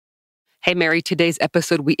Hey, Mary, today's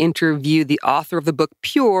episode, we interview the author of the book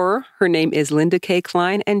Pure. Her name is Linda K.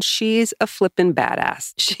 Klein, and she's a flippin'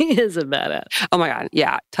 badass. She is a badass. Oh my God,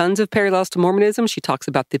 yeah. Tons of parallels to Mormonism. She talks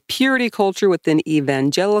about the purity culture within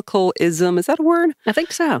evangelicalism. Is that a word? I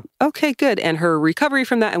think so. Okay, good. And her recovery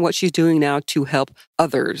from that and what she's doing now to help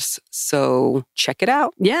others. So check it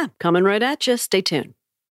out. Yeah, coming right at you. Stay tuned.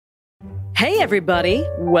 Hey, everybody.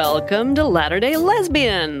 Welcome to Latter-day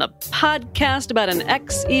Lesbian, the podcast about an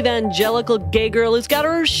ex-evangelical gay girl who's got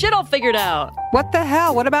her shit all figured out. What the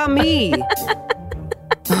hell? What about me? I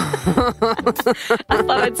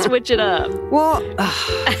thought I'd switch it up. Well,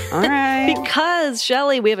 all right. Because,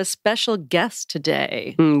 Shelley, we have a special guest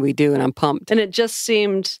today. We do, and I'm pumped. And it just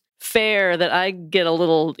seemed fair that I get a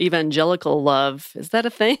little evangelical love. Is that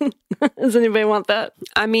a thing? Does anybody want that?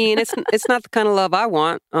 I mean, it's not the kind of love I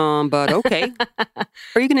want, but okay.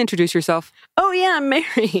 Are you going to introduce yourself? Oh, yeah, I'm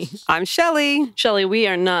Mary. I'm Shelley. Shelley, we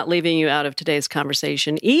are not leaving you out of today's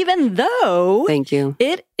conversation, even though Thank you.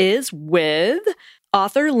 It is with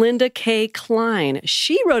author Linda K. Klein.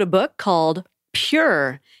 She wrote a book called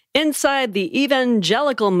Pure, Inside the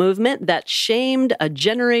Evangelical Movement That Shamed a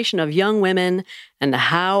Generation of Young Women and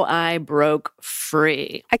How I Broke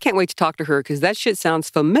Free. I can't wait to talk to her because that shit sounds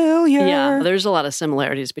familiar. Yeah, there's a lot of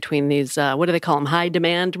similarities between these, what do they call them,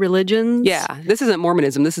 high-demand religions? Yeah, this isn't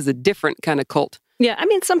Mormonism. This is a different kind of cult. Yeah, I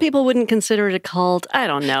mean, some people wouldn't consider it a cult. I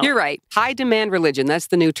don't know. You're right. High-demand religion. That's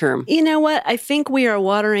the new term. You know what? I think we are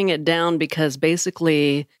watering it down because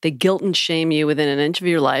basically they guilt and shame you within an inch of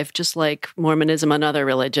your life, just like Mormonism and other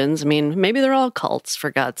religions. I mean, maybe they're all cults,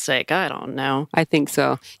 for God's sake. I don't know. I think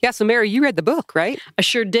so. Yeah, so Mary, you read the book, right? I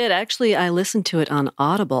sure did. Actually, I listened to it on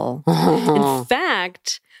Audible. In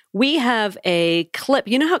fact, we have a clip.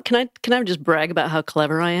 You know how, can I just brag about how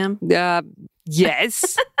clever I am?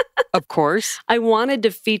 Yes, of course. I wanted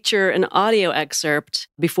to feature an audio excerpt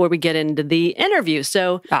before we get into the interview.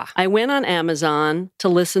 So I went on Amazon to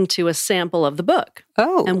listen to a sample of the book.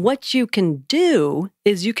 Oh. And what you can do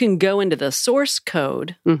is you can go into the source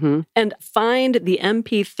code and find the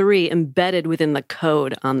MP3 embedded within the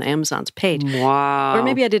code on the Amazon's page. Wow. Or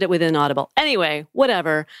maybe I did it within Audible. Anyway,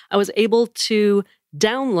 whatever. I was able to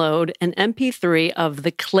download an MP3 of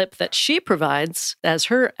the clip that she provides as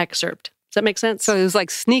her excerpt. Does that make sense? So it was like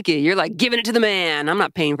sneaky. You're like giving it to the man. I'm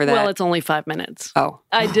not paying for that. Well, it's only 5 minutes. Oh.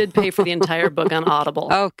 I did pay for the entire book on Audible.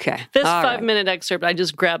 Okay. This All 5-minute excerpt, I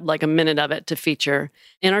just grabbed like a minute of it to feature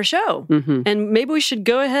in our show. And maybe we should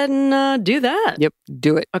go ahead and do that. Yep,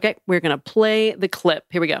 do it. Okay, we're going to play the clip.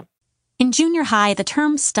 Here we go. In junior high, the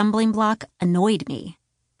term stumbling block annoyed me.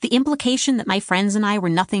 The implication that my friends and I were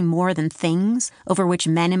nothing more than things over which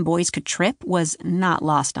men and boys could trip was not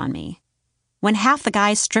lost on me. When half the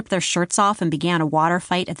guys stripped their shirts off and began a water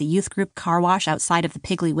fight at the youth group car wash outside of the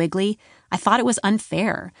Piggly Wiggly, I thought it was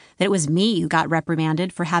unfair, that it was me who got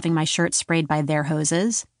reprimanded for having my shirt sprayed by their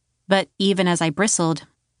hoses. But even as I bristled,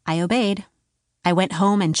 I obeyed. I went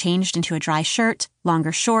home and changed into a dry shirt,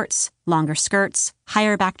 longer shorts, longer skirts,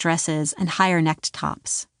 higher back dresses, and higher necked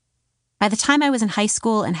tops. By the time I was in high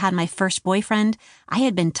school and had my first boyfriend, I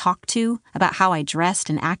had been talked to about how I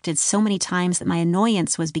dressed and acted so many times that my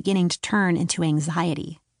annoyance was beginning to turn into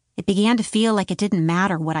anxiety. It began to feel like it didn't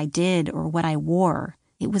matter what I did or what I wore.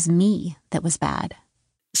 It was me that was bad.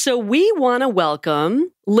 So we want to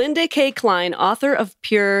welcome Linda K. Klein, author of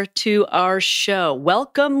Pure, to our show.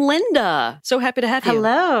 Welcome, Linda. So happy to have you.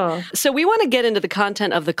 Hello. So we want to get into the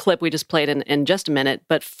content of the clip we just played in just a minute.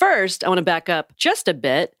 But first, I want to back up just a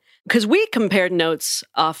bit, because we compared notes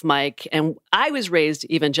off mic, and I was raised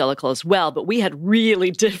evangelical as well, but we had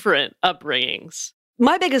really different upbringings.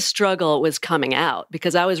 My biggest struggle was coming out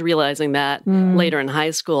because I was realizing that later in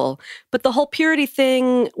high school. But the whole purity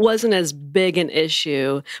thing wasn't as big an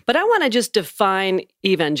issue. But I want to just define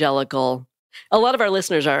evangelical. A lot of our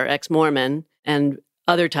listeners are ex-Mormon and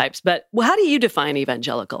other types, but how do you define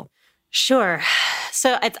evangelical? Sure.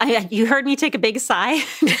 So you heard me take a big sigh.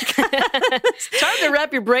 It's hard to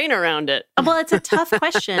wrap your brain around it. Well, it's a tough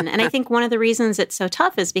question. And I think one of the reasons it's so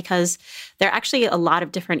tough is because there are actually a lot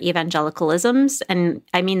of different evangelicalisms. And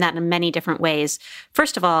I mean that in many different ways.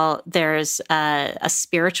 First of all, there's a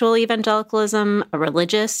spiritual evangelicalism, a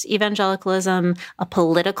religious evangelicalism, a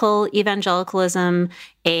political evangelicalism,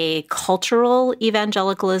 a cultural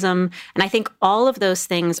evangelicalism. And I think all of those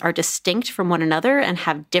things are distinct from one another and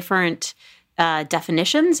have different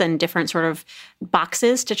definitions and different sort of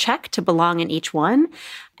boxes to check to belong in each one.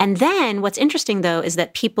 And then what's interesting, though, is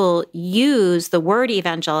that people use the word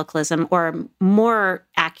evangelicalism, or more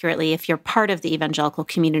accurately, if you're part of the evangelical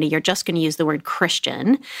community, you're just going to use the word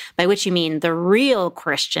Christian, by which you mean the real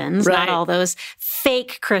Christians, Right. not all those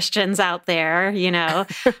fake Christians out there,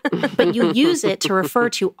 but you use it to refer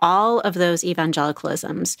to all of those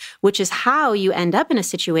evangelicalisms, which is how you end up in a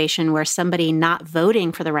situation where somebody not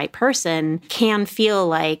voting for the right person can feel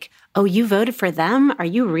like, oh, you voted for them? Are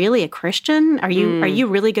you really a Christian? Are you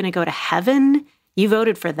really going to go to heaven? You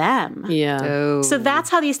voted for them. Yeah. Oh. So that's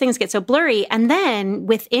how these things get so blurry. And then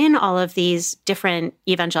within all of these different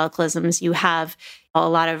evangelicalisms, you have a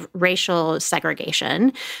lot of racial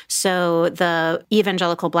segregation. So the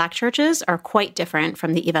evangelical Black churches are quite different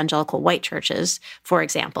from the evangelical white churches, for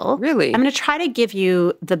example. Really? I'm going to try to give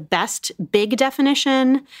you the best big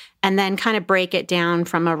definition and then kind of break it down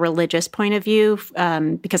from a religious point of view,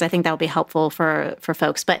 because I think that will be helpful for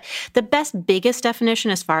folks. But the best, biggest definition,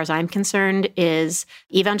 as far as I'm concerned, is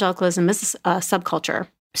evangelicalism is a subculture.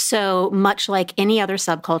 So much like any other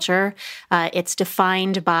subculture, it's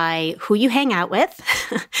defined by who you hang out with,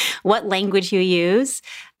 what language you use,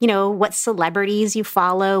 what celebrities you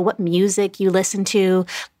follow, what music you listen to.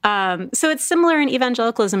 So it's similar in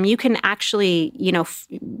evangelicalism. You can actually,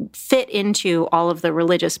 fit into all of the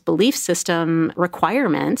religious belief system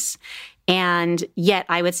requirements, and yet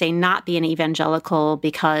I would say not be an evangelical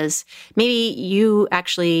because maybe you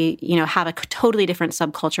actually, have a totally different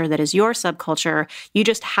subculture that is your subculture. You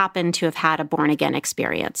just happen to have had a born-again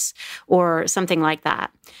experience or something like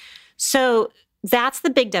that. So that's the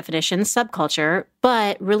big definition, subculture.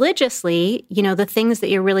 But religiously, the things that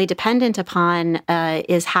you're really dependent upon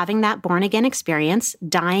is having that born-again experience,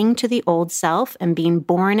 dying to the old self and being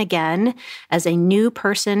born again as a new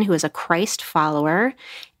person who is a Christ follower.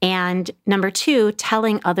 And number two,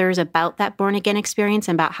 telling others about that born-again experience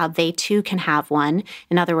and about how they too can have one.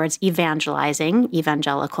 In other words, evangelizing,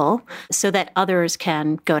 evangelical, so that others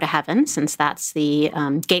can go to heaven, since that's the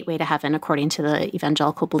gateway to heaven according to the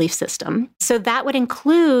evangelical belief system. So that would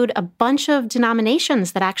include a bunch of denominations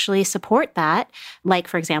that actually support that, like,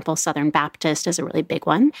 for example, Southern Baptist is a really big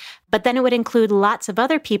one. But then it would include lots of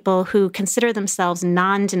other people who consider themselves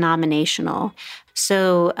non-denominational.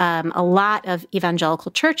 So a lot of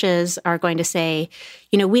evangelical churches are going to say,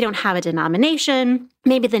 we don't have a denomination.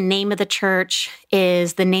 Maybe the name of the church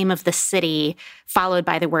is the name of the city followed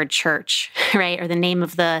by the word church, right? Or the name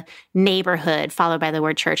of the neighborhood followed by the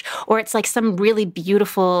word church. Or it's like some really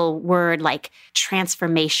beautiful word like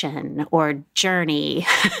transformation or journey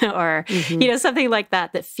or, something like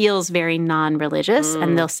that feels very non-religious.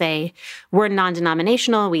 And they'll say, we're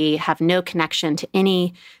non-denominational. We have no connection to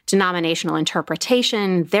any denominational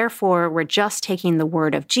interpretation. Therefore, we're just taking the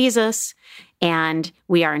word of Jesus and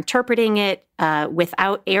we are interpreting it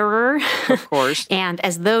without error. Of course. And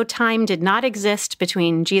as though time did not exist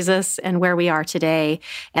between Jesus and where we are today.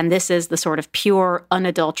 And this is the sort of pure,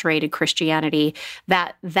 unadulterated Christianity.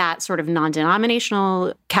 That sort of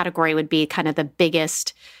non-denominational category would be kind of the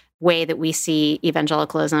biggest way that we see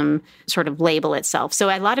evangelicalism sort of label itself. So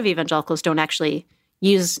a lot of evangelicals don't actually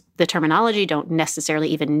use the terminology, don't necessarily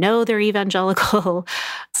even know they're evangelical.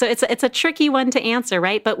 So it's a tricky one to answer,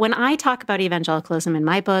 right? But when I talk about evangelicalism in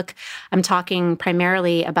my book, I'm talking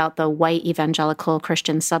primarily about the white evangelical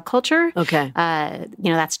Christian subculture. Okay.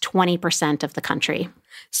 That's 20% of the country.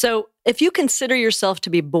 So if you consider yourself to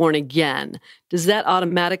be born again, does that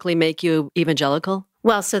automatically make you evangelical?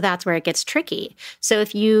 Well, so that's where it gets tricky. So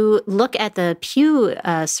if you look at the Pew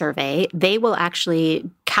survey, they will actually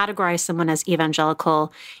categorize someone as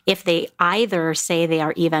evangelical if they either say they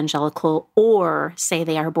are evangelical or say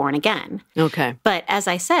they are born again. Okay. But as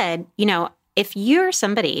I said, if you're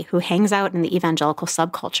somebody who hangs out in the evangelical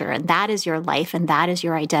subculture and that is your life and that is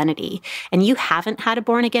your identity, and you haven't had a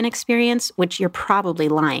born-again experience, which you're probably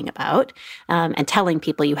lying about and telling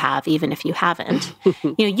people you have, even if you haven't,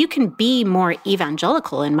 you can be more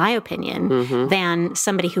evangelical, in my opinion, than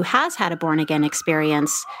somebody who has had a born-again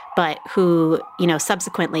experience, but who,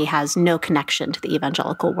 subsequently has no connection to the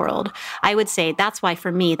evangelical world. I would say that's why,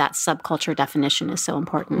 for me, that subculture definition is so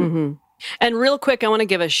important. Mm-hmm. And real quick, I want to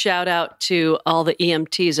give a shout out to all the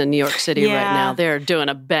EMTs in New York City right now. They're doing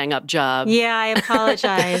a bang up job. Yeah, I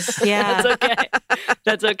apologize. Yeah. That's okay.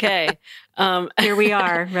 That's okay. Here we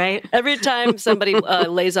are, right? Every time somebody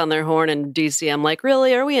lays on their horn in DC, I'm like,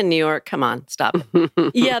 really? Are we in New York? Come on, stop.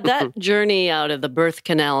 Yeah, that journey out of the birth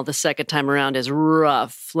canal the second time around is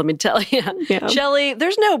rough, let me tell you. Yeah. Shelley,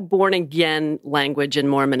 there's no born again language in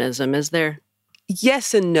Mormonism, is there?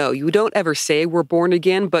 Yes and no. You don't ever say we're born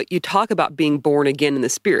again, but you talk about being born again in the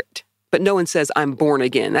spirit. But no one says, I'm born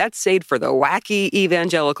again. That's saved for the wacky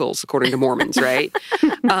evangelicals, according to Mormons, right?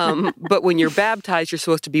 But when you're baptized, you're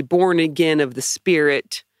supposed to be born again of the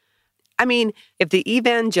spirit. I mean, if the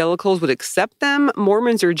evangelicals would accept them,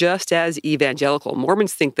 Mormons are just as evangelical.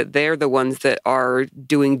 Mormons think that they're the ones that are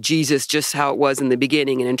doing Jesus just how it was in the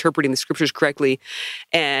beginning and interpreting the scriptures correctly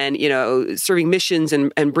and, serving missions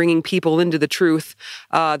and bringing people into the truth.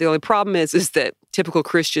 The only problem is that typical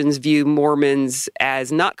Christians view Mormons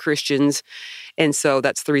as not Christians. And so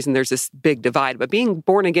that's the reason there's this big divide. But being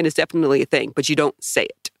born again is definitely a thing, but you don't say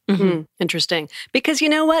it. Mm-hmm. Interesting. Because you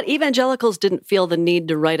know what? Evangelicals didn't feel the need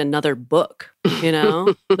to write another book.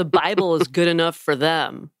 The Bible is good enough for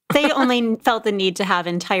them. They only felt the need to have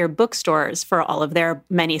entire bookstores for all of their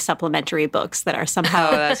many supplementary books that are somehow...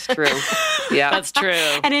 Oh, that's true. Yeah. That's true.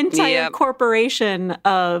 An entire corporation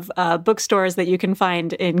of bookstores that you can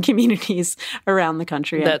find in communities around the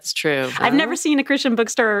country. That's true. I've never seen a Christian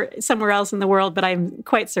bookstore somewhere else in the world, but I'm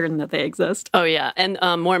quite certain that they exist. Oh, yeah. And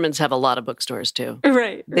Mormons have a lot of bookstores, too.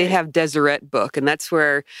 Right. They have Deseret Book, and that's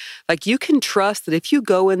where, you can trust that if you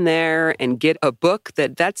go in there and get a book,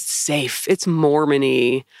 that's safe. It's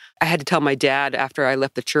Mormon-y. I had to tell my dad after I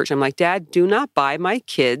left the church, I'm like, Dad, do not buy my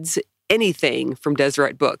kids anything from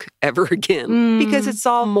Deseret Book ever again, because it's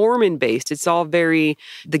all Mormon-based. It's all very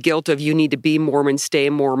the guilt of you need to be Mormon, stay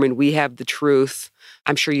Mormon, we have the truth.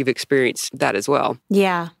 I'm sure you've experienced that as well.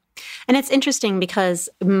 Yeah. And it's interesting because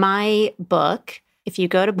my book, if you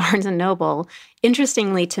go to Barnes & Noble,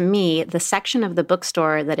 interestingly to me, the section of the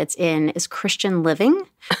bookstore that it's in is Christian Living.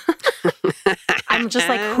 I'm just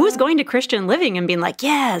like, who's going to Christian Living and being like,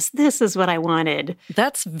 yes, this is what I wanted?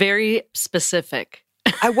 That's very specific.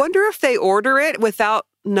 I wonder if they order it without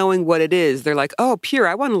knowing what it is. They're like, oh, pure,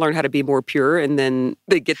 I want to learn how to be more pure. And then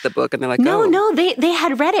they get the book and they're like, No, they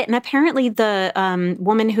had read it. And apparently the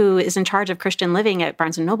woman who is in charge of Christian Living at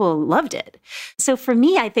Barnes & Noble loved it. So for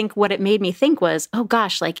me, I think what it made me think was, oh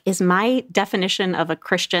gosh, is my definition of a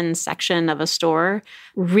Christian section of a store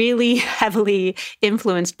really heavily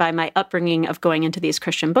influenced by my upbringing of going into these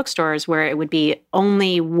Christian bookstores where it would be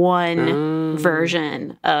only one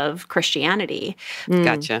version of Christianity.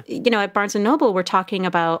 Gotcha. At Barnes & Noble, we're talking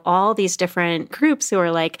about all these different groups who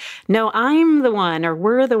are like, no, I'm the one, or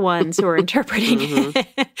we're the ones who are interpreting it.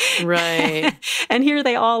 Right. And here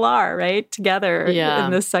they all are, right, together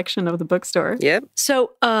in this section of the bookstore. Yep.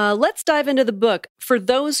 So let's dive into the book. For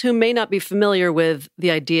those who may not be familiar with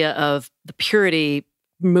the idea of the purity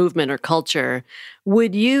movement or culture,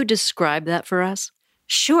 would you describe that for us?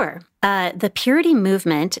 Sure. The purity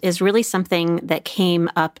movement is really something that came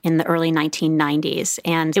up in the early 1990s,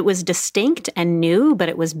 and it was distinct and new, but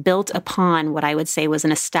it was built upon what I would say was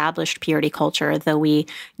an established purity culture, though we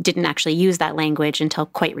didn't actually use that language until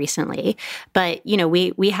quite recently. But,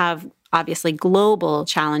 we have obviously global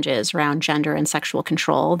challenges around gender and sexual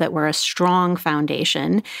control that were a strong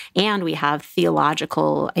foundation. And we have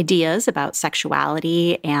theological ideas about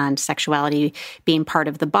sexuality and sexuality being part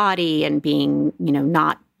of the body and being,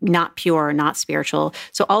 not pure, not spiritual.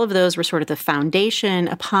 So all of those were sort of the foundation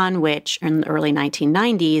upon which, in the early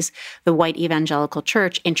 1990s, the white evangelical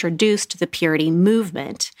church introduced the purity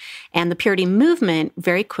movement. And the purity movement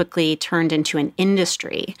very quickly turned into an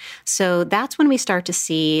industry. So that's when we start to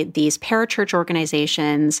see these parachurch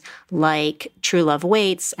organizations like True Love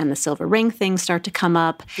Waits and the Silver Ring thing start to come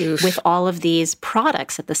up with all of these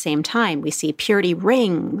products at the same time. We see purity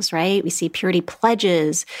rings, right? We see purity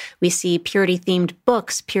pledges. We see purity-themed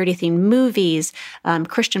books, purity-themed movies.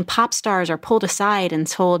 Christian pop stars are pulled aside and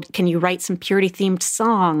told, can you write some purity-themed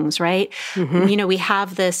songs, right? Mm-hmm. We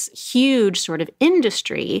have this huge sort of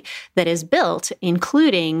industry that is built,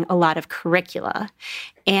 including a lot of curricula.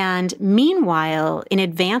 And meanwhile, in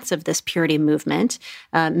advance of this purity movement,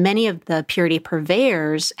 many of the purity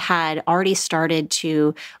purveyors had already started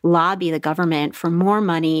to lobby the government for more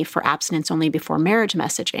money for abstinence only before marriage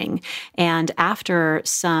messaging. And after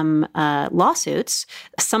some lawsuits,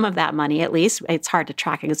 some of that money, at least, it's hard to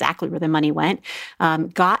track exactly where the money went,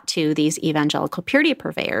 got to these evangelical purity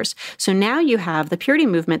purveyors. So now you have the purity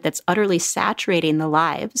movement that's utterly saturating the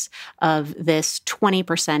lives of this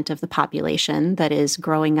 20% of the population that is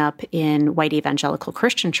growing up in white evangelical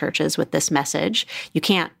Christian churches with this message. You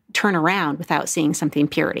can't turn around without seeing something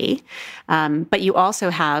purity. But you also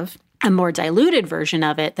have a more diluted version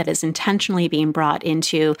of it that is intentionally being brought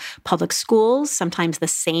into public schools, sometimes the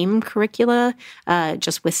same curricula,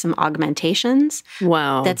 just with some augmentations.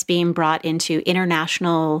 Wow. That's being brought into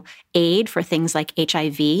international aid for things like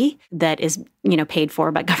HIV that is, paid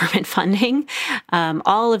for by government funding.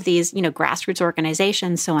 All of these, grassroots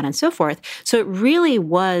organizations, so on and so forth. So it really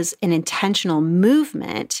was an intentional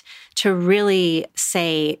movement to really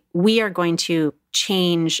say, we are going to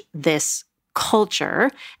change this culture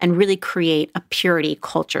and really create a purity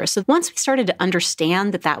culture. So once we started to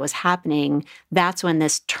understand that that was happening, that's when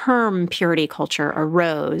this term purity culture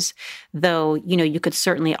arose. Though, you could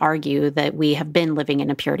certainly argue that we have been living in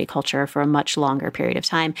a purity culture for a much longer period of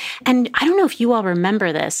time. And I don't know if you all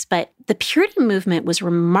remember this, but the purity movement was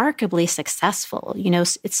remarkably successful.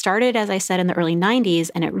 It started, as I said, in the early 90s,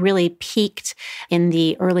 and it really peaked in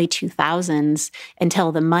the early 2000s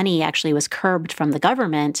until the money actually was curbed from the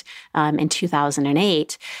government in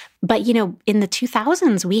 2008. But, in the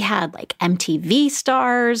 2000s, we had like MTV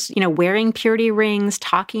stars, wearing purity rings,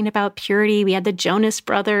 talking about purity. We had the Jonas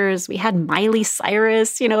Brothers. We had Miley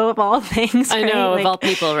Cyrus, of all things. I right? know, of all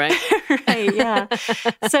people, right? Right, yeah.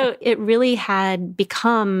 So it really had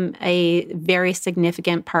become a very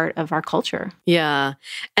significant part of our culture. Yeah.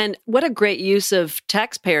 And what a great use of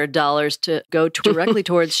taxpayer dollars to go directly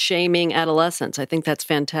towards shaming adolescents. I think that's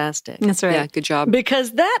fantastic. That's right. Yeah, good job.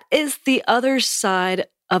 Because that is the other side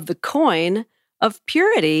of the coin of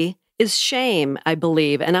purity is shame, I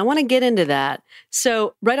believe. And I want to get into that.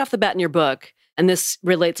 So right off the bat in your book, and this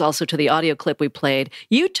relates also to the audio clip we played,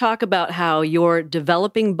 you talk about how your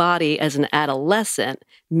developing body as an adolescent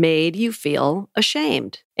made you feel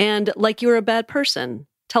ashamed and like you were a bad person.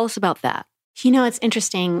 Tell us about that. It's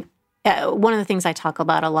interesting. One of the things I talk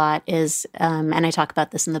about a lot is, and I talk about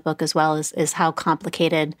this in the book as well, is how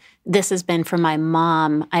complicated this has been for my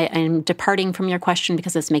mom. I'm departing from your question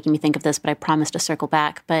because it's making me think of this, but I promise to circle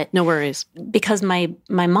back. But no worries. Because my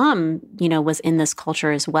mom, was in this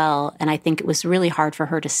culture as well, and I think it was really hard for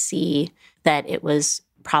her to see that it was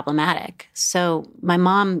problematic. So my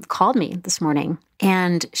mom called me this morning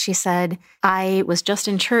and she said, I was just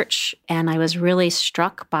in church and I was really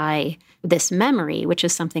struck by this memory, which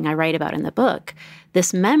is something I write about in the book,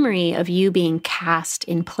 this memory of you being cast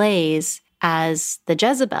in plays as the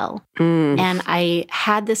Jezebel. And I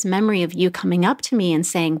had this memory of you coming up to me and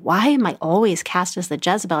saying, why am I always cast as the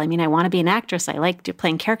Jezebel? I mean, I want to be an actress. I like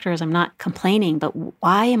playing characters. I'm not complaining, but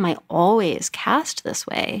why am I always cast this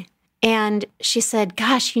way? And she said,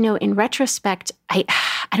 gosh, in retrospect, I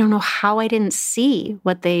don't know how I didn't see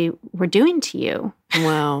what they were doing to you.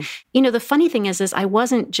 Wow. The funny thing is I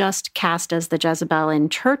wasn't just cast as the Jezebel in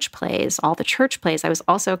church plays, all the church plays. I was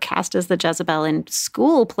also cast as the Jezebel in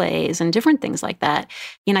school plays and different things like that.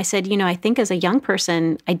 And I said, I think as a young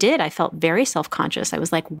person, I felt very self-conscious. I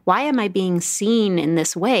was like, why am I being seen in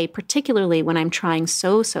this way, particularly when I'm trying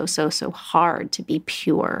so hard to be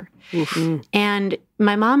pure? Mm-hmm. And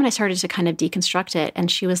my mom and I started to kind of deconstruct it. And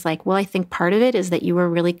she was like, well, I think part of it is that you were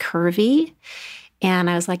really curvy. And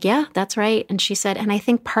I was like, yeah, that's right. And she said, and I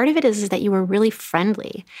think part of it is that you were really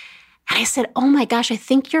friendly. And I said, oh my gosh, I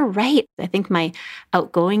think you're right. I think my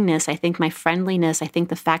outgoingness, I think my friendliness, I think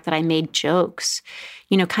the fact that I made jokes,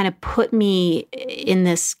 kind of put me in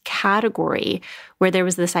this category where there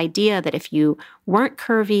was this idea that if you weren't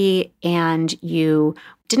curvy and you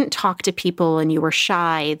didn't talk to people and you were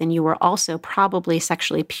shy, then you were also probably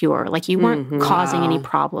sexually pure. Like you weren't causing any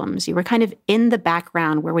problems. You were kind of in the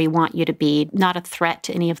background where we want you to be, not a threat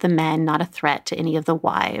to any of the men, not a threat to any of the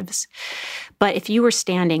wives. But if you were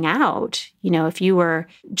standing out, if you were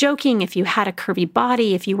joking, if you had a curvy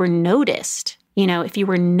body, if you were noticed,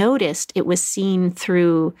 it was seen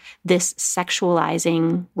through this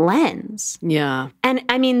sexualizing lens. Yeah. And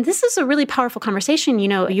I mean, this is a really powerful conversation.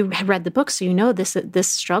 You have read the book, so this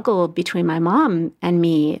struggle between my mom and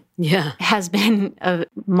me has been a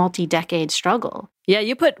multi-decade struggle. Yeah,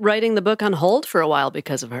 you put writing the book on hold for a while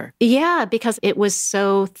because of her. Yeah, because it was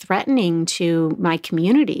so threatening to my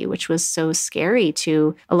community, which was so scary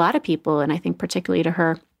to a lot of people, and I think particularly to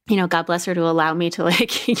her. God bless her to allow me to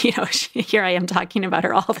here I am talking about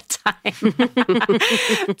her all the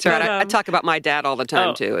time. That's right. I talk about my dad all the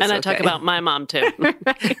time too. And I talk about my mom too.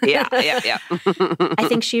 Yeah. I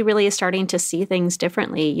think she really is starting to see things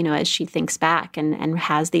differently, as she thinks back and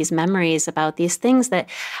has these memories about these things that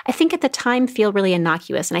I think at the time feel really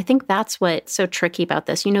innocuous. And I think that's what's so tricky about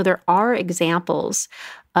this. There are examples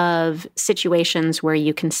of situations where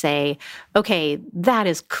you can say, okay, that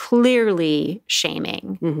is clearly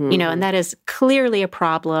shaming, and that is clearly a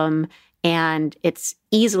problem and it's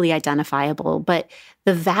easily identifiable. But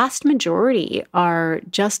the vast majority are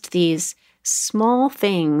just these small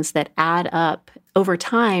things that add up over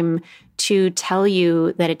time to tell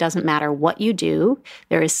you that it doesn't matter what you do.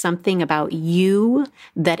 There is something about you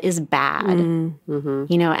that is bad, and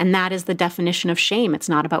that is the definition of shame. It's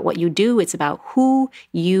not about what you do. It's about who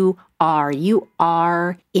you are. You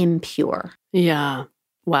are impure. Yeah.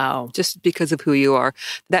 Wow. just because of who you are.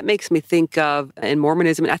 That makes me think of, in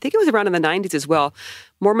Mormonism, and I think it was around in the 90s as well,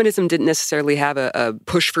 Mormonism didn't necessarily have a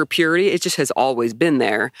push for purity. It just has always been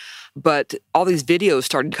there. But all these videos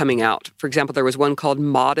started coming out. For example, there was one called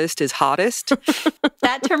Modest is Hottest.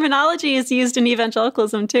 That terminology is used in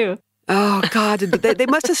evangelicalism too. Oh, God, they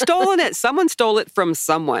must have stolen it. Someone stole it from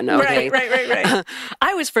someone, okay? Right.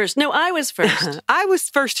 I was first. No, I was first. I was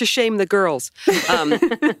first to shame the girls.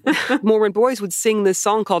 Mormon boys would sing this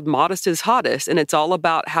song called Modest is Hottest, and it's all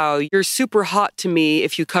about how you're super hot to me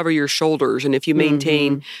if you cover your shoulders and if you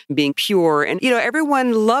maintain being pure. And,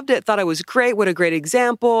 everyone loved it, thought it was great. What a great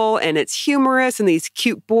example. And it's humorous, and these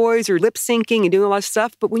cute boys are lip syncing and doing a lot of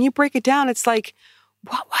stuff. But when you break it down, it's like,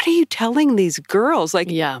 what are you telling these girls? Like,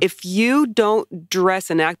 if you don't dress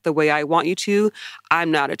and act the way I want you to, I'm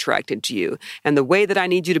not attracted to you. And the way that I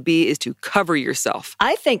need you to be is to cover yourself.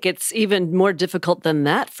 I think it's even more difficult than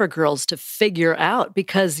that for girls to figure out,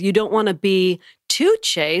 because you don't want to be too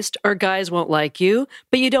chaste or guys won't like you,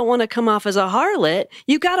 but you don't want to come off as a harlot.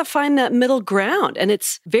 You got to find that middle ground. And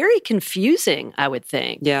it's very confusing, I would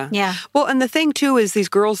think. Yeah. Yeah. Well, and the thing too is these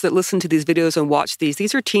girls that listen to these videos and watch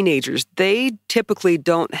these are teenagers. They typically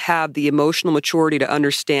don't have the emotional maturity to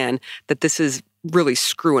understand that this is really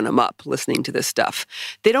screwing them up listening to this stuff.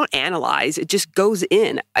 They don't analyze. It just goes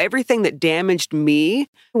in. Everything that damaged me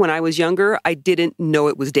when I was younger, I didn't know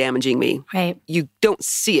it was damaging me. Right. You don't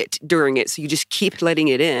see it during it, so you just keep letting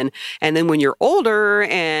it in. And then when you're older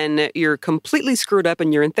and you're completely screwed up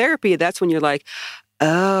and you're in therapy, that's when you're like,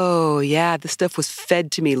 oh, yeah, this stuff was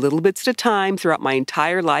fed to me little bits at a time throughout my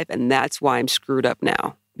entire life, and that's why I'm screwed up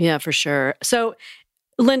now. Yeah, for sure. So,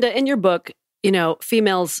 Linda, in your book,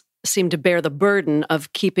 females seem to bear the burden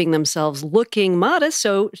of keeping themselves looking modest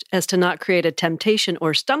so as to not create a temptation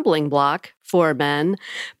or stumbling block for men.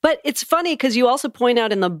 But it's funny because you also point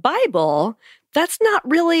out in the Bible, that's not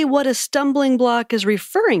really what a stumbling block is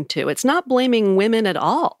referring to. It's not blaming women at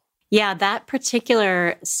all. Yeah, that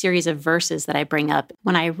particular series of verses that I bring up,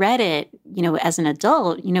 when I read it, as an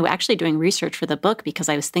adult, actually doing research for the book, because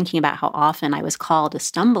I was thinking about how often I was called a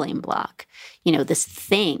stumbling block, this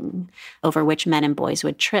thing over which men and boys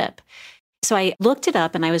would trip. So I looked it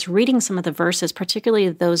up and I was reading some of the verses, particularly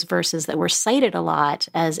those verses that were cited a lot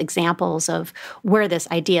as examples of where this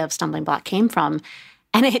idea of stumbling block came from.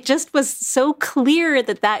 And it just was so clear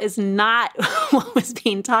that that is not what was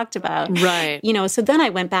being talked about. Right. So then I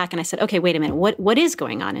went back and I said, okay, wait a minute, what is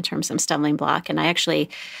going on in terms of stumbling block? And I actually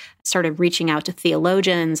started reaching out to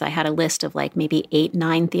theologians. I had a list of maybe 8,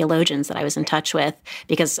 9 theologians that I was in touch with,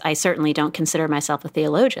 because I certainly don't consider myself a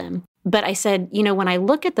theologian. But I said, when I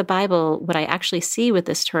look at the Bible, what I actually see with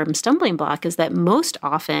this term stumbling block is that most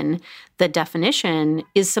often the definition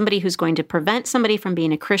is somebody who's going to prevent somebody from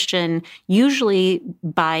being a Christian, usually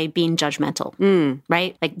by being judgmental,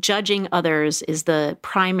 right? Like judging others is the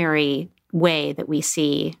primary way that we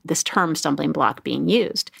see this term stumbling block being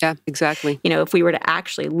used. Yeah, exactly. If we were to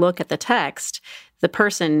actually look at the text, the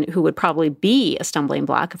person who would probably be a stumbling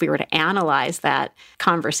block, if we were to analyze that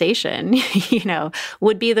conversation,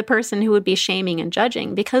 would be the person who would be shaming and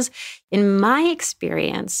judging. Because in my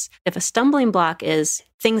experience, if a stumbling block is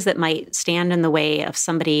things that might stand in the way of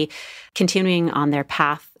somebody continuing on their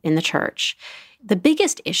path in the church, the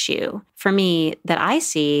biggest issue for me that I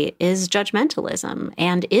see is judgmentalism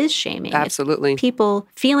and is shaming. Absolutely. It's people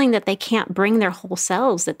feeling that they can't bring their whole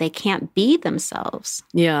selves, that they can't be themselves.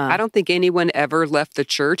 Yeah. I don't think anyone ever left the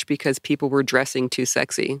church because people were dressing too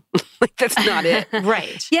sexy. That's not it.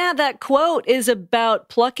 Right. Yeah, that quote is about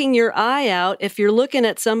plucking your eye out if you're looking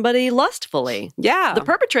at somebody lustfully. Yeah. The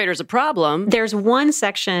perpetrator's a problem. There's one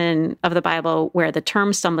section of the Bible where the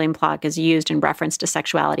term stumbling block is used in reference to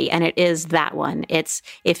sexuality, and it is that one. It's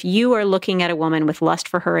if you are looking at a woman with lust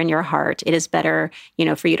for her in your heart, it is better,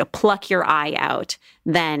 for you to pluck your eye out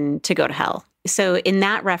than to go to hell. So in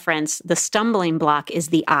that reference, the stumbling block is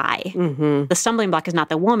the eye. Mm-hmm. The stumbling block is not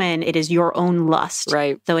the woman, it is your own lust.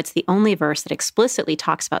 Right. Though it's the only verse that explicitly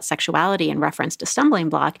talks about sexuality in reference to stumbling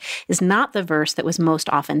block, is not the verse that was most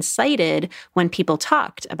often cited when people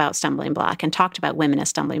talked about stumbling block and talked about women as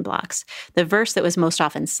stumbling blocks. The verse that was most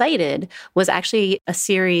often cited was actually a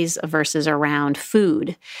series of verses around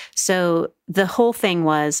food. So the whole thing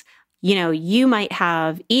was, you might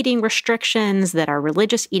have eating restrictions that are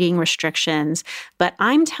religious eating restrictions, but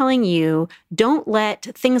I'm telling you, don't let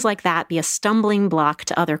things like that be a stumbling block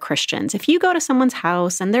to other Christians. If you go to someone's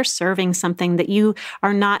house and they're serving something that you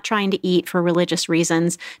are not trying to eat for religious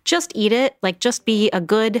reasons, just eat it. Just be a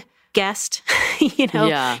good guest. You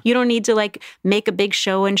don't need to like make a big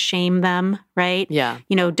show and shame them, right? Yeah.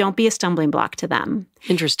 Don't be a stumbling block to them.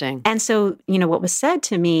 Interesting. And so, what was said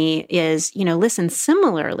to me is, listen,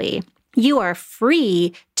 similarly, you are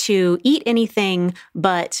free to eat anything,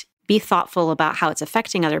 but be thoughtful about how it's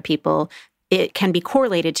affecting other people. It can be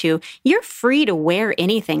correlated to, you're free to wear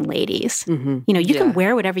anything, ladies. Mm-hmm. You can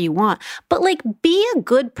wear whatever you want, but like be a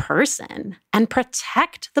good person and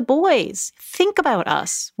protect the boys. Think about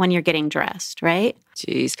us when you're getting dressed, right?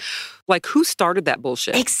 Jeez. Like, who started that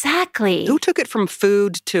bullshit? Exactly. Who took it from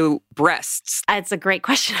food to breasts? It's a great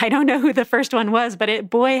question. I don't know who the first one was, but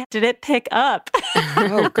did it pick up.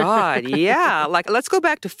 Oh, God. Yeah. Like, let's go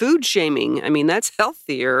back to food shaming. I mean, that's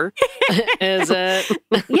healthier. Is it?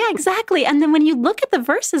 Yeah, exactly. And then when you look at the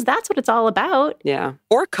verses, that's what it's all about. Yeah.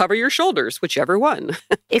 Or cover your shoulders, whichever one.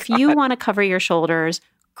 If you want to cover your shoulders,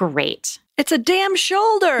 great. It's a damn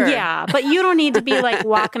shoulder. Yeah, but you don't need to be like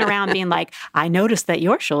walking around being like, I noticed that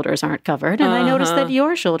your shoulders aren't covered, and I noticed that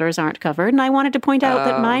your shoulders aren't covered, and I wanted to point out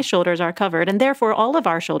that my shoulders are covered, and therefore all of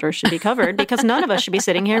our shoulders should be covered because none of us should be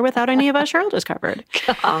sitting here without any of our shoulders covered.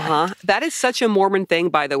 That is such a Mormon thing,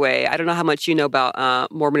 by the way. I don't know how much you know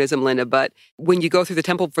about Mormonism, Linda, but when you go through the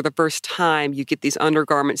temple for the first time, you get these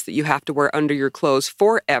undergarments that you have to wear under your clothes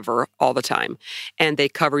forever, all the time, and they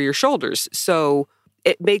cover your shoulders. So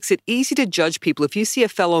it makes it easy to judge people. If you see a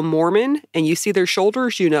fellow Mormon and you see their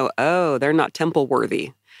shoulders, oh, they're not temple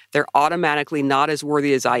worthy. They're automatically not as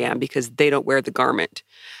worthy as I am because they don't wear the garment.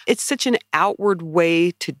 It's such an outward way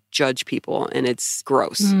to judge people, and it's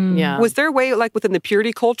gross. Yeah. Was there a way, like within the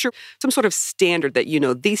purity culture, some sort of standard that,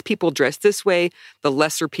 these people dress this way, the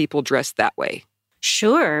lesser people dress that way?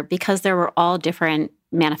 Sure, because there were all different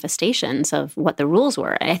manifestations of what the rules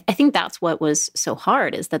were. I think that's what was so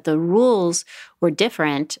hard, is that the rules were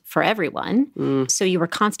different for everyone. So you were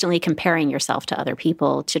constantly comparing yourself to other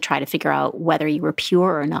people to try to figure out whether you were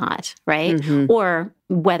pure or not, right? Mm-hmm. Or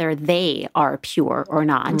whether they are pure or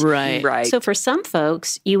not. Right. So for some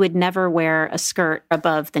folks, you would never wear a skirt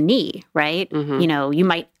above the knee, right? Mm-hmm. You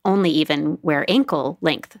might only even wear ankle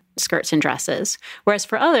length skirts and dresses. Whereas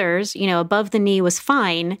for others, above the knee was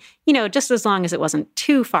fine, just as long as it wasn't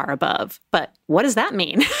too far above. But what does that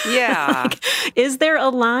mean? Yeah. Is there a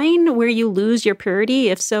line where you lose your purity?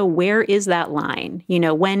 If so, where is that line?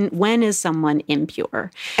 When is someone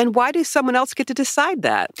impure? And why does someone else get to decide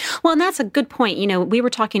that? Well, and that's a good point. We were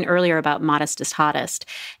talking earlier about modestest hottest.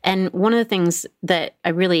 And one of the things that I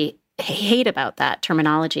really hate about that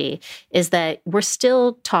terminology is that we're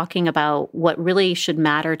still talking about what really should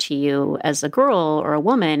matter to you as a girl or a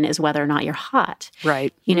woman is whether or not you're hot.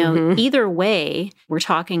 Right. Either way, we're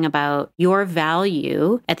talking about your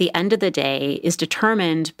value at the end of the day is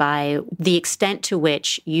determined by the extent to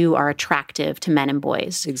which you are attractive to men and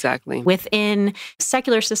boys. Exactly. Within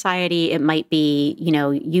secular society, it might be,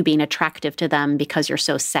 you being attractive to them because you're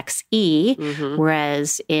so sexy,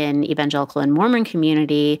 whereas in evangelical and Mormon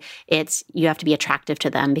community, it's you have to be attractive to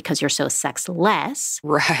them because you're so sexless.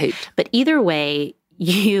 Right. But either way,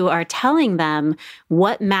 you are telling them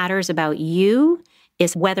what matters about you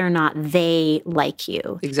is whether or not they like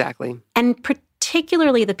you. Exactly. And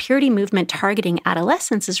particularly the purity movement targeting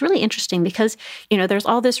adolescents is really interesting because, there's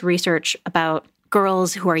all this research about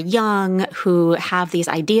girls who are young, who have these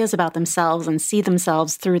ideas about themselves and see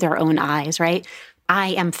themselves through their own eyes, right? I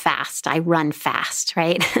am fast. I run fast,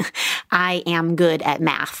 right? I am good at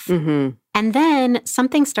math. Mm-hmm. And then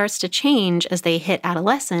something starts to change as they hit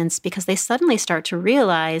adolescence because they suddenly start to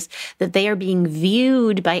realize that they are being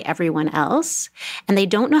viewed by everyone else and they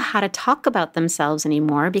don't know how to talk about themselves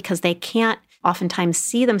anymore because they can't oftentimes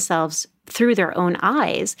see themselves through their own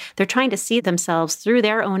eyes. They're trying to see themselves through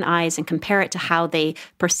their own eyes and compare it to how they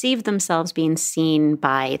perceive themselves being seen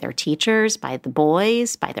by their teachers, by the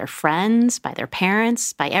boys, by their friends, by their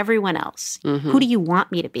parents, by everyone else. Mm-hmm. Who do you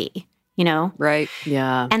want me to be? Right.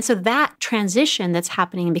 Yeah. And so that transition that's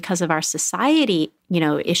happening because of our society,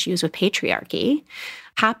 issues with patriarchy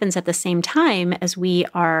happens at the same time as we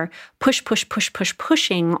are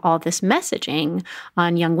pushing all this messaging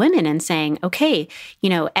on young women and saying, okay,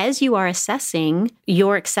 as you are assessing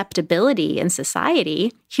your acceptability in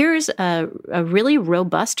society, here's a really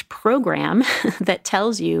robust program that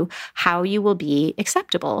tells you how you will be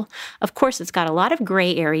acceptable. Of course, it's got a lot of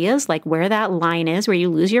gray areas, like where that line is, where you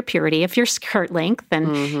lose your purity if you're skirt length,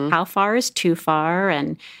 and how far is too far,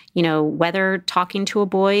 and whether talking to a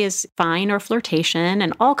boy is fine or flirtation,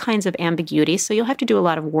 confusion and all kinds of ambiguity. So you'll have to do a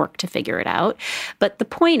lot of work to figure it out. But the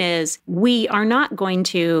point is, we are not going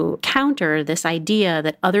to counter this idea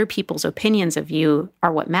that other people's opinions of you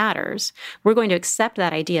are what matters. We're going to accept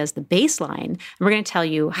that idea as the baseline, and we're going to tell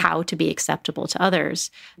you how to be acceptable to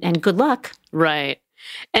others. And good luck. Right.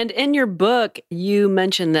 And in your book, you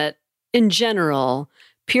mentioned that in general,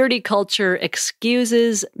 purity culture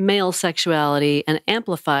excuses male sexuality and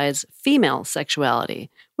amplifies female sexuality.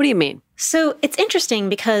 What do you mean? So it's interesting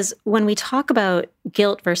because when we talk about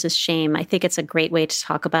guilt versus shame, I think it's a great way to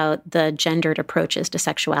talk about the gendered approaches to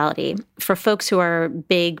sexuality. For folks who are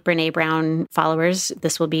big Brené Brown followers,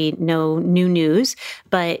 this will be no new news,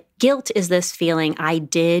 but guilt is this feeling, I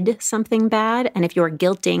did something bad. And if you're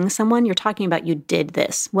guilting someone, you're talking about you did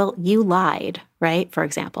this. Well, you lied, right? For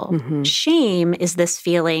example. Shame is this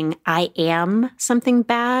feeling, I am something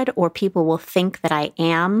bad, or people will think that I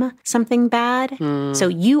am something bad. So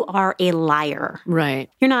you are a liar. Right.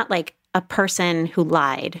 You're not like a person who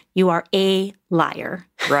lied. You are a liar.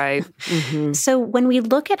 Right. So when we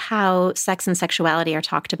look at how sex and sexuality are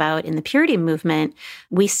talked about in the purity movement,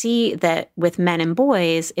 we see that with men and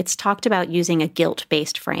boys, it's talked about using a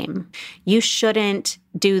guilt-based frame. You shouldn't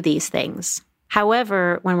do these things.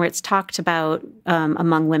 However, when it's talked about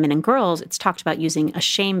among women and girls, it's talked about using a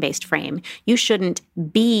shame-based frame. You shouldn't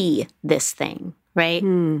be this thing, right?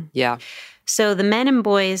 Yeah. So the men and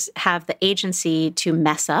boys have the agency to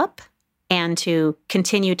mess up and to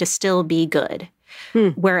continue to still be good.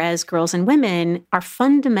 Whereas girls and women are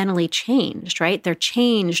fundamentally changed, right? They're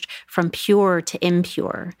changed from pure to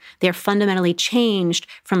impure. They're fundamentally changed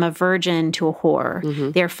from a virgin to a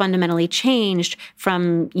whore. They're fundamentally changed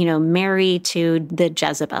from, Mary to the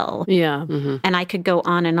Jezebel. Yeah. And I could go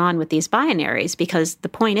on and on with these binaries because the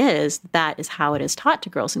point is that is how it is taught to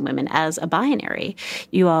girls and women as a binary.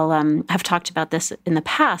 You all have talked about this in the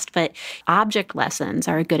past, but object lessons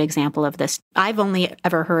are a good example of this. I've only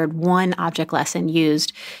ever heard one object lesson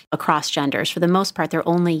used across genders. For the most part, they're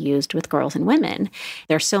only used with girls and women.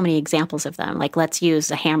 There's so many examples of them. Like, let's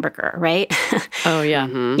use a hamburger, right? Oh, yeah.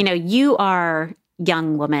 You are,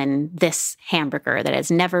 young woman, this hamburger that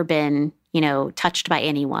has never been, touched by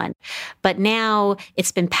anyone. But now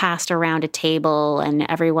it's been passed around a table and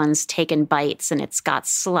everyone's taken bites and it's got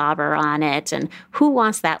slobber on it. And who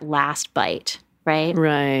wants that last bite, right?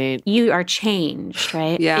 Right. You are changed,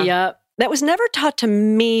 right? Yeah. Yep. That was never taught to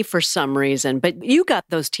me for some reason, but you got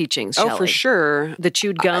those teachings, Shelley. Oh, for sure. The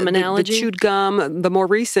chewed gum analogy? The chewed gum. The more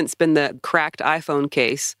recent's been the cracked iPhone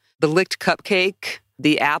case, the licked cupcake,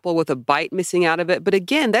 the apple with a bite missing out of it. But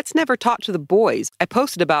again, that's never taught to the boys. I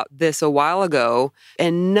posted about this a while ago,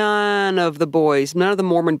 and none of the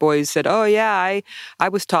Mormon boys said, oh, yeah, I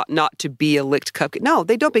was taught not to be a licked cupcake. No,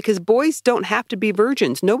 they don't, because boys don't have to be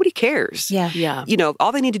virgins. Nobody cares. Yeah.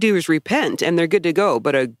 All they need to do is repent, and they're good to go.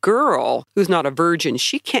 But a girl who's not a virgin,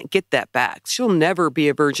 she can't get that back. She'll never be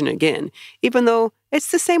a virgin again, even though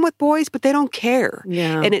it's the same with boys, but they don't care.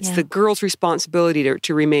 Yeah. And it's the girl's responsibility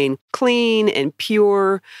to remain clean and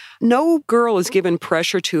pure. No girl is given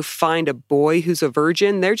pressure to find a boy who's a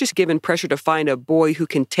virgin. They're just given pressure to find a boy who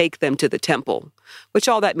can take them to the temple, which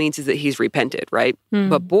all that means is that he's repented, right?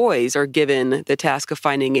 But boys are given the task of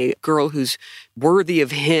finding a girl who's worthy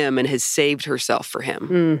of him and has saved herself for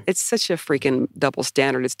him. It's such a freaking double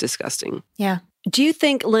standard. It's disgusting. Yeah. Do you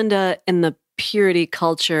think, Linda, in the purity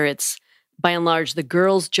culture, it's by and large the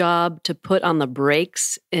girl's job to put on the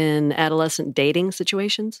brakes in adolescent dating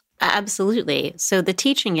situations? Absolutely. So the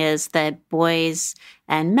teaching is that boys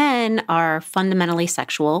and men are fundamentally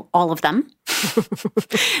sexual, all of them.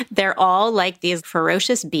 They're all like these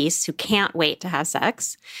ferocious beasts who can't wait to have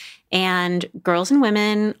sex. And girls and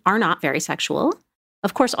women are not very sexual.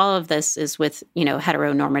 Of course, all of this is with,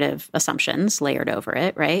 heteronormative assumptions layered over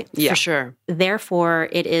it, right? Yeah. For sure. Therefore,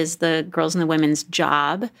 it is the girls and the women's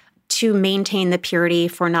job to maintain the purity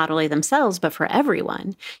for not only themselves, but for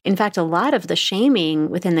everyone. In fact, a lot of the shaming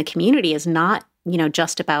within the community is not,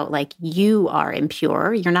 just about like you are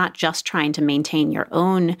impure. You're not just trying to maintain your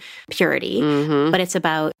own purity, but it's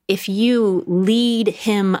about if you lead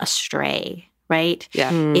him astray, right?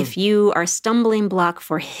 Yeah. If you are a stumbling block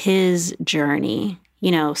for his journey,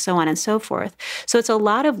 so on and so forth. So it's a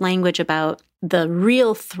lot of language about the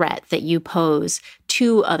real threat that you pose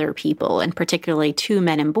to other people, and particularly to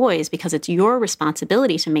men and boys, because it's your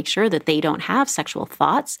responsibility to make sure that they don't have sexual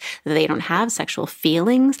thoughts, that they don't have sexual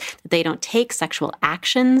feelings, that they don't take sexual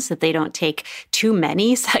actions, that they don't take too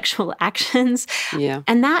many sexual actions. Yeah.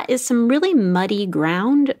 And that is some really muddy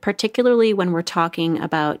ground, particularly when we're talking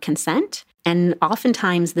about consent. And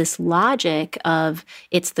oftentimes this logic of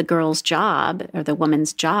it's the girl's job or the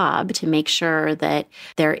woman's job to make sure that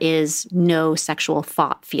there is no sexual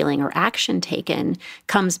thought, feeling, or action taken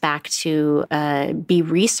comes back to be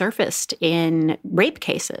resurfaced in rape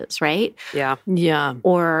cases, right? Yeah. Yeah.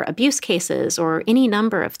 Or abuse cases or any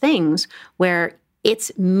number of things where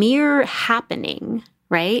it's mere happening,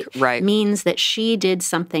 right? Right. Means that she did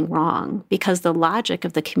something wrong, because the logic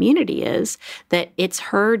of the community is that it's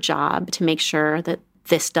her job to make sure that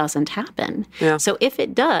this doesn't happen. Yeah. So if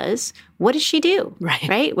it does, what did she do?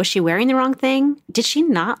 Right. Was she wearing the wrong thing? Did she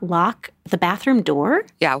not lock the bathroom door?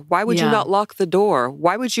 Yeah. Why would you not lock the door?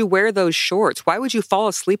 Why would you wear those shorts? Why would you fall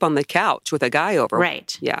asleep on the couch with a guy over?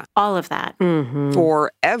 Right. Yeah. All of that. Mm-hmm.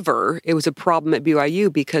 Forever, it was a problem at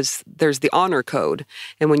BYU because there's the honor code.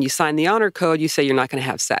 And when you sign the honor code, you say you're not going to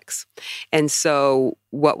have sex. And so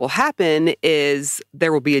what will happen is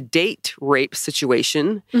there will be a date rape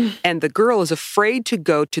situation, and the girl is afraid to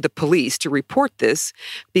go to the police to report this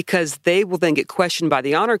because they will then get questioned by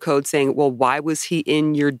the honor code saying, well, why was he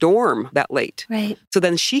in your dorm that late? Right. So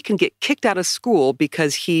then she can get kicked out of school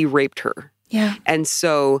because he raped her. Yeah. And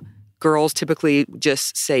so girls typically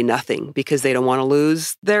just say nothing because they don't want to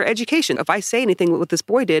lose their education. If I say anything what this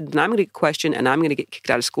boy did, then I'm going to get questioned and I'm going to get kicked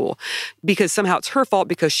out of school because somehow it's her fault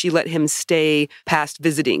because she let him stay past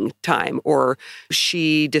visiting time, or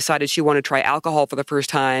she decided she wanted to try alcohol for the first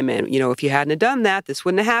time. And, if you hadn't have done that, this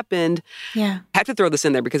wouldn't have happened. Yeah. I have to throw this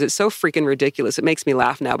in there because it's so freaking ridiculous. It makes me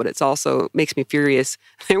laugh now, but it's also makes me furious.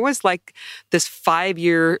 There was like this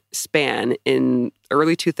 5-year span in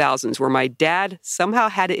early 2000s where my dad somehow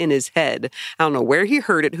had it in his head. I don't know where he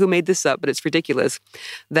heard it, who made this up, but it's ridiculous,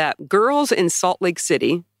 that girls in Salt Lake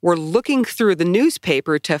City were looking through the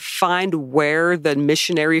newspaper to find where the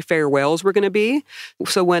missionary farewells were going to be.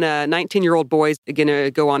 So when a 19-year-old boy is going to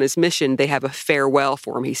go on his mission, they have a farewell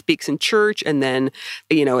for him. He speaks in church, and then,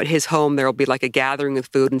 at his home, there'll be like a gathering with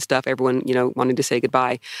food and stuff, everyone, wanting to say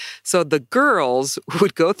goodbye. So the girls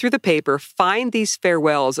would go through the paper, find these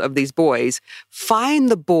farewells of these boys, find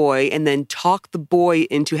the boy, and then talk the boy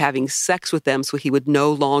into having sex with them so he would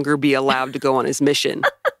no longer be allowed to go on his mission.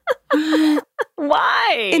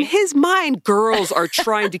 Why? In his mind, girls are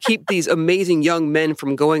trying to keep these amazing young men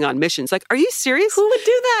from going on missions. Like, are you serious? Who would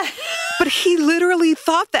do that? But he literally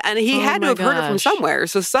thought that, and he had to have heard it from gosh. somewhere.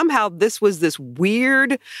 So somehow this was this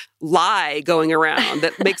weird lie going around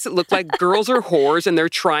that makes it look like girls are whores and they're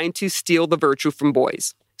trying to steal the virtue from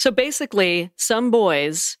boys. So basically, some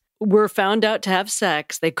boys were found out to have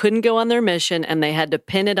sex. They couldn't go on their mission, and they had to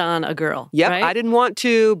pin it on a girl. Yep, right? I didn't want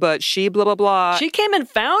to, but she blah, blah, blah. She came and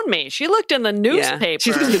found me. She looked in the newspaper. Yeah,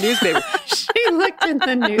 she looked in the newspaper. She looked in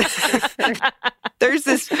the newspaper. There's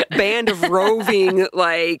this band of roving,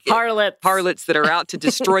 harlots that are out to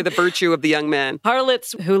destroy the virtue of the young men.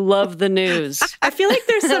 Harlots who love the news. I feel like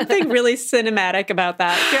there's something really cinematic about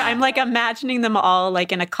that. I'm like imagining them all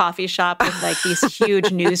like in a coffee shop with like these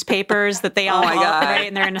huge newspapers that they all my hold, God. right?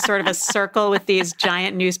 And they're in a sort of a circle with these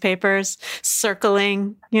giant newspapers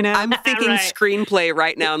circling, I'm thinking Right. screenplay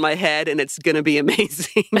right now in my head, and it's going to be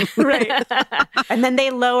amazing. Right. And then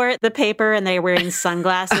they lower the paper and they're wearing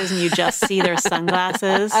sunglasses and you just see their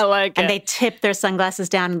sunglasses. I like And it. they tip their sunglasses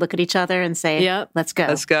down and look at each other and say, Yep. let's go.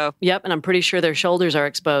 Let's go. Yep, and I'm pretty sure their shoulders are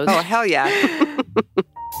exposed. Oh, hell yeah.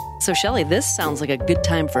 So, Shelley, this sounds like a good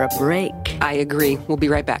time for a break. I agree. We'll be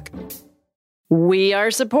right back. We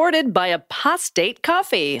are supported by Apostate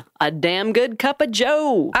Coffee, a damn good cup of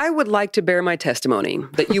joe. I would like to bear my testimony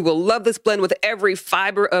that you will love this blend with every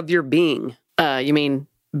fiber of your being. You mean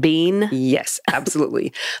bean? Yes,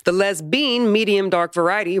 absolutely. The Les Bean medium dark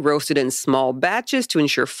variety, roasted in small batches to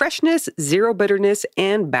ensure freshness, zero bitterness,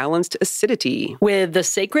 and balanced acidity. With the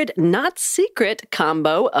sacred, not secret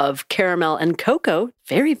combo of caramel and cocoa.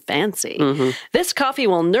 Very fancy. This coffee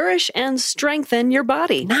will nourish and strengthen your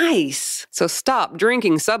body. Nice. So stop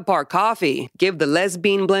drinking subpar coffee. Give the Les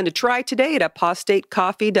Bean blend a try today at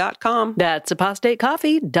apostatecoffee.com. That's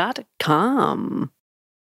apostatecoffee.com.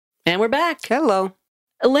 And we're back. Hello.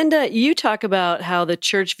 Linda, you talk about how the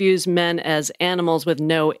church views men as animals with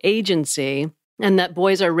no agency, and that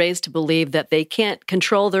boys are raised to believe that they can't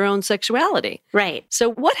control their own sexuality. Right.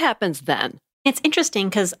 So what happens then? It's interesting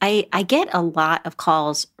because I get a lot of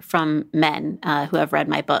calls from men who have read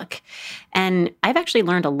my book. And I've actually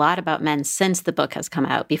learned a lot about men since the book has come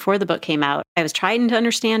out. Before the book came out, I was trying to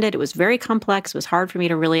understand it. It was very complex. It was hard for me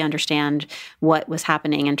to really understand what was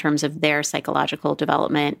happening in terms of their psychological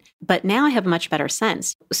development. But now I have a much better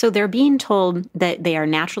sense. So they're being told that they are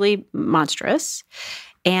naturally monstrous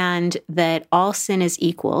and that all sin is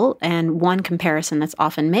equal. And one comparison that's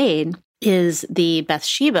often made is the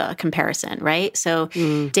Bathsheba comparison, right? So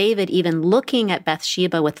David even looking at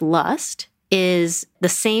Bathsheba with lust is the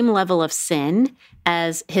same level of sin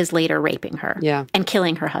as his later raping her and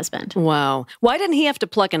killing her husband. Wow. Why didn't he have to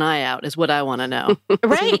pluck an eye out is what I want to know.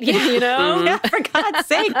 Right. Yeah, yeah, for God's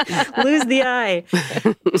sake, lose the eye.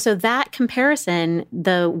 So that comparison,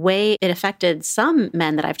 the way it affected some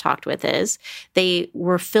men that I've talked with is they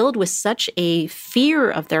were filled with such a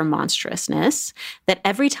fear of their monstrousness that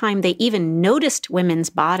every time they even noticed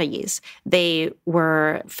women's bodies, they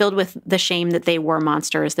were filled with the shame that they were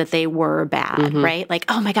monsters, that they were bad, right? Like,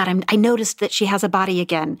 oh my God, I noticed that she has a body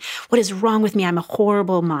again. What is wrong with me? I'm a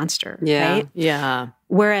horrible monster, right? Yeah.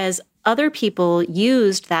 Whereas other people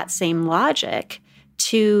used that same logic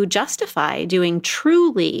to justify doing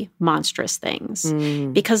truly monstrous things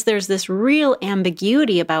because there's this real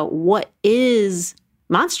ambiguity about what is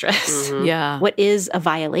monstrous, what is a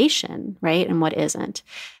violation, right? And what isn't.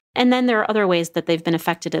 And then there are other ways that they've been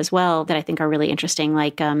affected as well that I think are really interesting,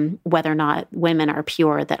 like whether or not women are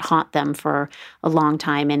pure that haunt them for a long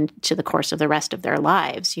time into the course of the rest of their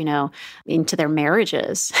lives, into their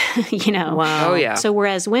marriages, Wow. Oh, yeah. So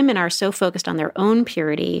whereas women are so focused on their own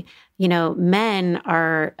purity, men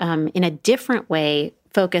are in a different way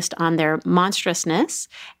focused on their monstrousness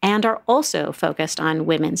and are also focused on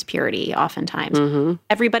women's purity oftentimes.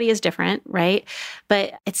 Everybody is different, right?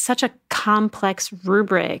 But it's such a complex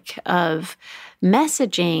rubric of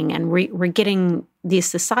messaging, and we're getting these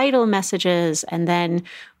societal messages, and then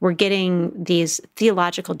we're getting these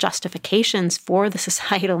theological justifications for the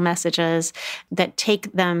societal messages that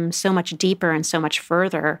take them so much deeper and so much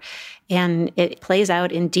further. And it plays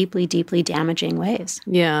out in deeply, deeply damaging ways.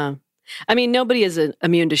 Yeah. I mean, nobody is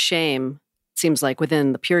immune to shame, it seems like,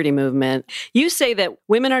 within the purity movement. You say that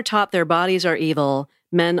women are taught their bodies are evil,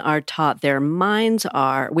 men are taught their minds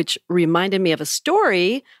are, which reminded me of a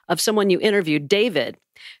story of someone you interviewed, David,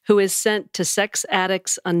 who is sent to Sex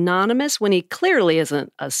Addicts Anonymous when he clearly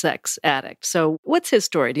isn't a sex addict. So what's his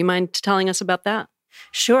story? Do you mind telling us about that?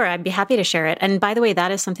 Sure, I'd be happy to share it. And by the way,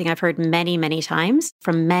 that is something I've heard many, many times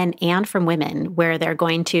from men and from women, where they're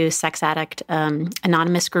going to sex addict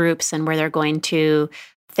anonymous groups and where they're going to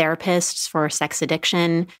therapists for sex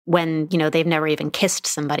addiction when, they've never even kissed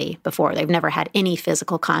somebody before. They've never had any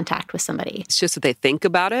physical contact with somebody. It's just that they think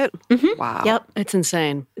about it? Wow. Yep. It's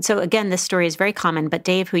insane. So again, this story is very common, but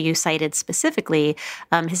Dave, who you cited specifically,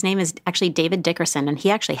 his name is actually David Dickerson, and he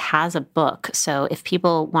actually has a book. So if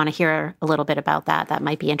people want to hear a little bit about that, that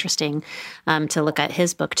might be interesting to look at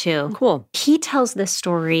his book too. Cool. He tells this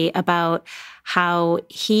story about how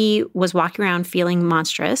he was walking around feeling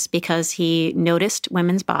monstrous because he noticed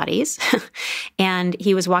women's bodies and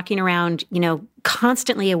he was walking around,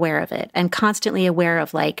 constantly aware of it and constantly aware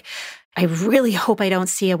of like, I really hope I don't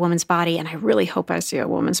see a woman's body, and I really hope I see a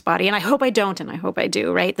woman's body, and I hope I don't, and I hope I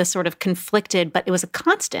do, right? This sort of conflicted, but it was a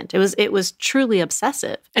constant. It was truly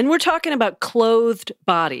obsessive. And we're talking about clothed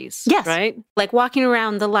bodies, yes, right? Like walking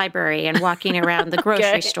around the library and walking around the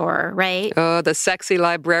grocery store, right? Oh, the sexy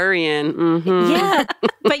librarian. Yeah,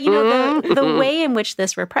 but the way in which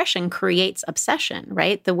this repression creates obsession,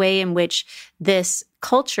 right? The way in which this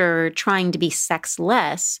culture trying to be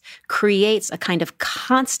sexless creates a kind of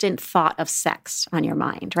constant thought of sex on your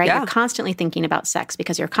mind, right? Yeah. You're constantly thinking about sex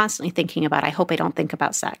because you're constantly thinking about, I hope I don't think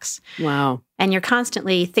about sex. Wow. And you're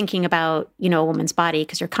constantly thinking about, a woman's body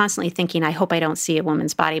because you're constantly thinking, I hope I don't see a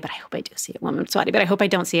woman's body, but I hope I do see a woman's body, but I hope I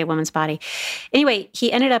don't see a woman's body. Anyway,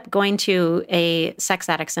 he ended up going to a Sex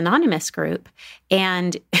Addicts Anonymous group,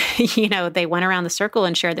 and, they went around the circle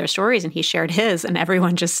and shared their stories, and he shared his, and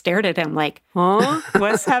everyone just stared at him like, huh?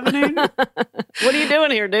 What's happening? What are you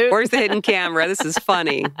doing here, dude? Where's the hidden camera? This is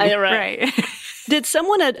funny. Right. Did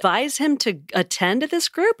someone advise him to attend this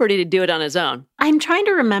group, or did he do it on his own? I'm trying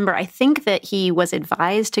to remember. I think that he was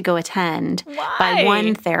advised to go attend by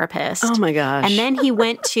one therapist. Oh, my gosh. And then he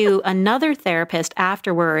went to another therapist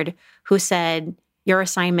afterward who said, your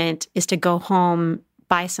assignment is to go home,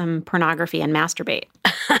 buy some pornography, and masturbate.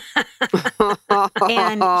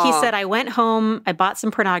 And he said, I went home, I bought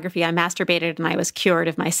some pornography, I masturbated, and I was cured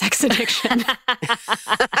of my sex addiction.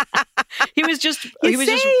 He was just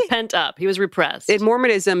pent up. He was repressed. In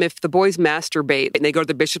Mormonism, if the boys masturbate and they go to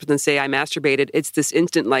the bishop and say, I masturbated, it's this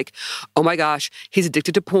instant like, oh my gosh, he's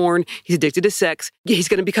addicted to porn. He's addicted to sex. He's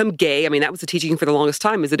going to become gay. I mean, that was the teaching for the longest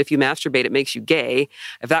time, is that if you masturbate, it makes you gay.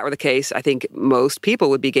 If that were the case, I think most people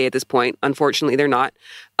would be gay at this point. Unfortunately, they're not.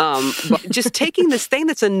 But just taking this thing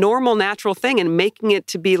that's a normal, natural thing and making it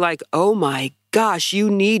to be like, oh my gosh, you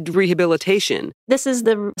need rehabilitation. this is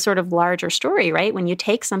the sort of larger story, right? When you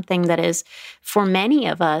take something that is, for many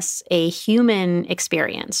of us, a human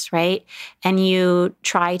experience, right? And you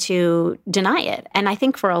try to deny it. And I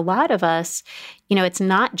think for a lot of us, it's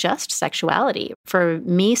not just sexuality. For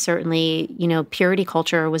me, certainly, purity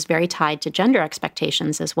culture was very tied to gender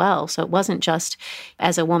expectations as well. So it wasn't just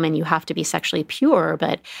as a woman, you have to be sexually pure,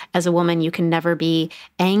 but as a woman, you can never be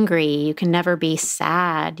angry. You can never be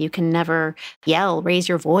sad. You can never yell, raise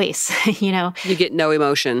your voice, You get no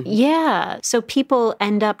emotion. Yeah. So people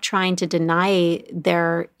end up trying to deny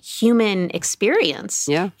their human experience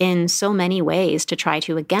in so many ways to try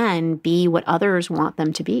to, again, be what others want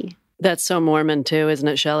them to be. That's so Mormon too, isn't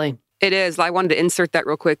it, Shelley? It is. I wanted to insert that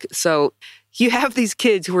real quick. So you have these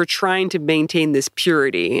kids who are trying to maintain this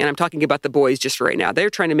purity, and I'm talking about the boys just right now. They're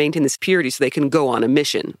trying to maintain this purity so they can go on a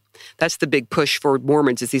mission. That's the big push for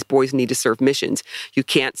Mormons, is these boys need to serve missions. You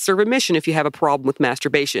can't serve a mission if you have a problem with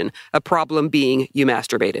masturbation, a problem being you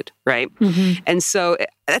masturbated, right? Mm-hmm. And so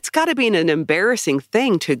that's got to be an embarrassing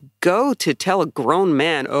thing to go to tell a grown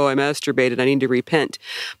man, oh, I masturbated, I need to repent.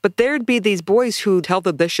 But there'd be these boys who tell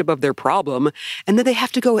the bishop of their problem, and then they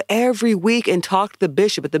have to go every week and talk to the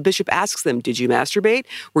bishop. But the bishop asks them, did you masturbate?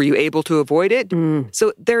 Were you able to avoid it?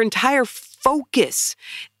 So their entire focus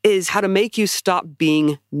is how to make you stop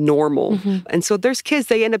being normal. Mm-hmm. And so there's kids,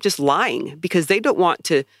 they end up just lying because they don't want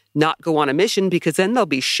to not go on a mission, because then they'll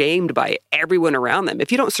be shamed by everyone around them.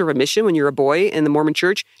 If you don't serve a mission when you're a boy in the Mormon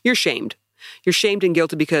church, you're shamed. You're shamed and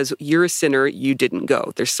guilty because you're a sinner, you didn't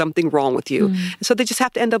go. There's something wrong with you. Mm. And so they just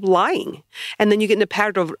have to end up lying. And then you get in a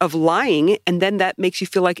pattern of lying, and then that makes you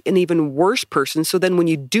feel like an even worse person. So then when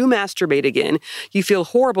you do masturbate again, you feel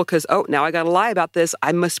horrible because, oh, now I got to lie about this.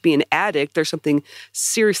 I must be an addict. There's something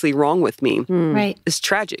seriously wrong with me. Right. It's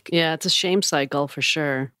tragic. Yeah, it's a shame cycle for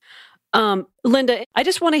sure. Linda, I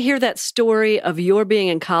just want to hear that story of your being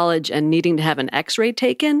in college and needing to have an x-ray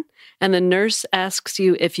taken, and the nurse asks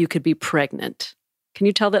you if you could be pregnant. Can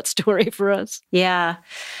you tell that story for us? Yeah.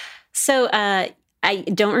 So I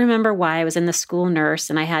don't remember why. I was in the school nurse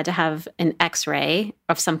and I had to have an x-ray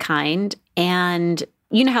of some kind. And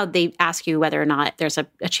you know how they ask you whether or not there's a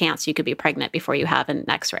chance you could be pregnant before you have an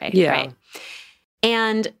x-ray, right?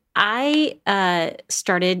 And I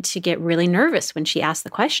started to get really nervous when she asked the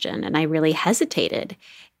question, and I really hesitated.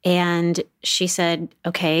 And she said,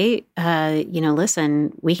 okay,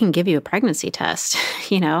 listen, we can give you a pregnancy test,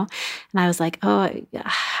 And I was like, oh,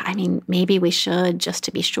 I mean, maybe we should, just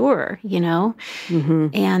to be sure, Mm-hmm.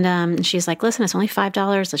 And she's like, listen, it's only $5.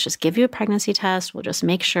 Let's just give you a pregnancy test. We'll just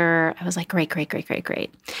make sure. I was like,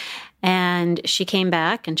 great. And she came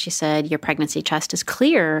back and she said, your pregnancy test is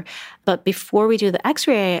clear. But before we do the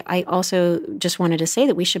x-ray, I also just wanted to say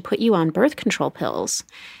that we should put you on birth control pills.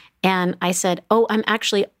 And I said, oh, I'm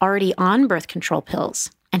actually already on birth control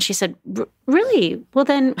pills. And she said, really? Well,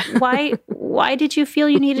 then why did you feel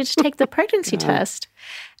you needed to take the pregnancy test?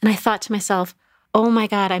 And I thought to myself, oh my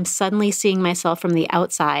God, I'm suddenly seeing myself from the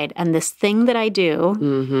outside. And this thing that I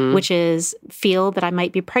do, which is feel that I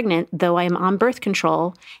might be pregnant, though I am on birth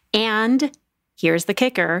control. And here's the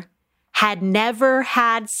kicker, had never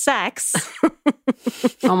had sex.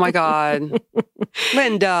 Oh my God.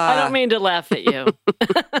 Linda. I don't mean to laugh at you.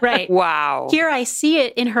 Right. Wow. Here I see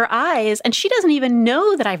it in her eyes, and she doesn't even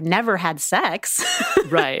know that I've never had sex.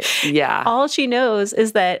 Right. Yeah. All she knows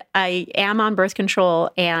is that I am on birth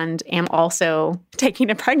control and am also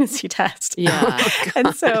taking a pregnancy test. Yeah. Oh,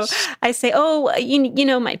 and so I say, oh,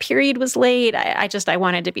 my period was late. I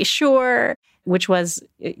wanted to be sure. Which was,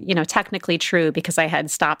 technically true because I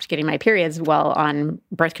had stopped getting my periods while on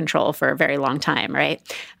birth control for a very long time, right?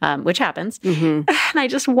 Which happens. Mm-hmm. And I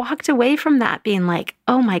just walked away from that being like,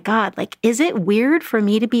 oh my God, is it weird for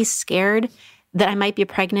me to be scared that I might be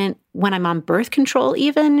pregnant when I'm on birth control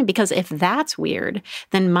even? Because if that's weird,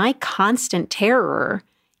 then my constant terror,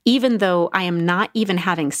 even though I am not even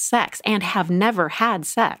having sex and have never had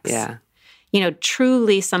sex. Yeah.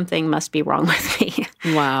 Truly something must be wrong with me.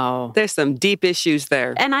 Wow. There's some deep issues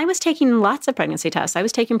there. And I was taking lots of pregnancy tests. I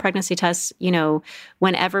was taking pregnancy tests,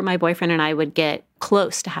 whenever my boyfriend and I would get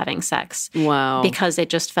close to having sex. Wow. Because it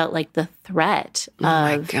just felt like the threat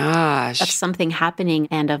my gosh. of something happening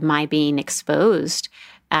and of my being exposed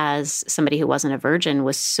as somebody who wasn't a virgin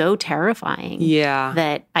was so terrifying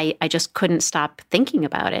that I just couldn't stop thinking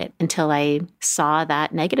about it until I saw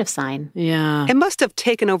that negative sign. Yeah. It must have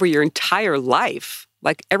taken over your entire life,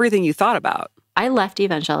 like everything you thought about. I left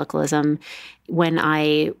evangelicalism when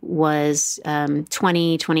I was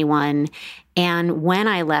 20, 21, And when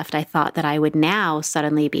I left, I thought that I would now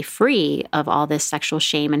suddenly be free of all this sexual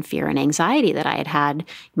shame and fear and anxiety that I had had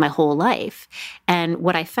my whole life. And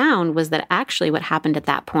what I found was that actually what happened at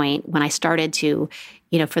that point, when I started to,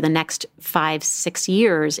 for the next 5-6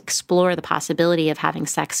 years, explore the possibility of having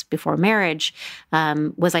sex before marriage,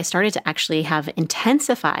 was I started to actually have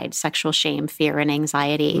intensified sexual shame, fear, and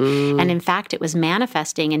anxiety. And in fact, it was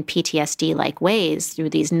manifesting in PTSD-like ways through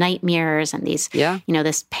these nightmares and these,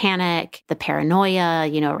 this panic, the paranoia,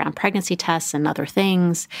 around pregnancy tests and other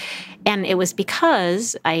things. And it was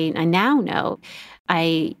because I now know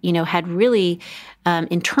I, had really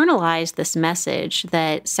internalized this message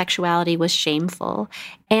that sexuality was shameful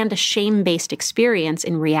and a shame-based experience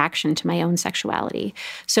in reaction to my own sexuality.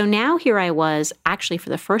 So now here I was, actually for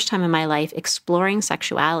the first time in my life, exploring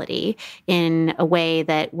sexuality in a way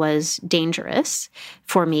that was dangerous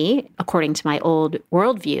for me, according to my old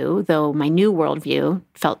worldview, though my new worldview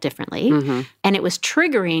felt differently. And it was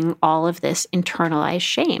triggering all of this internalized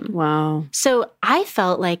shame. Wow. So I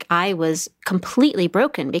felt like I was completely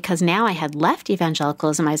broken because now I had left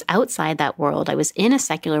evangelicalism. I was outside that world. I was in a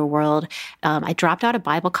secular world. I dropped out of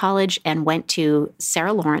Bible college and went to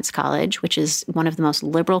Sarah Lawrence College, which is one of the most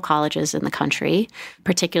liberal colleges in the country,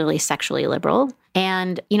 particularly sexually liberal.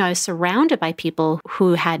 And, I was surrounded by people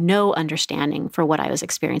who had no understanding for what I was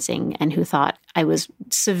experiencing and who thought I was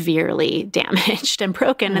severely damaged and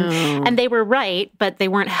broken. And they were right, but they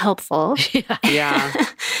weren't helpful. Yeah.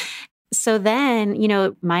 So then,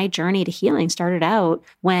 my journey to healing started out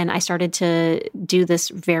when I started to do this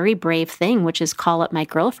very brave thing, which is call up my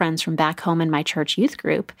girlfriends from back home in my church youth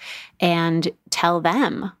group and tell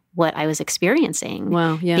them what I was experiencing.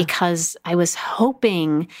 Wow, yeah. Because I was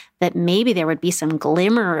hoping that maybe there would be some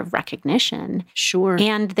glimmer of recognition. Sure.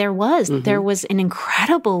 And there was. There was an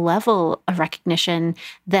incredible level of recognition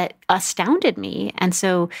that astounded me. And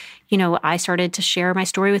so, I started to share my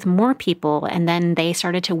story with more people, and then they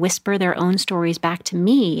started to whisper their own stories back to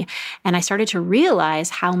me. And I started to realize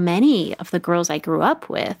how many of the girls I grew up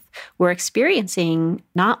with were experiencing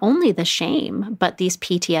not only the shame, but these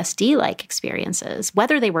PTSD-like experiences,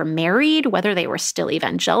 whether they were married, whether they were still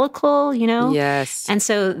evangelical, Yes. And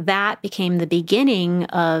so that became the beginning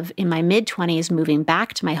of, in my mid-20s, moving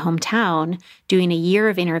back to my hometown, doing a year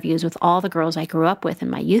of interviews with all the girls I grew up with in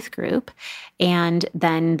my youth group. And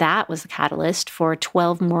then that was the catalyst for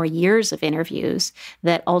 12 more years of interviews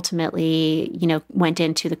that ultimately, went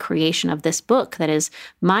into the creation of this book that is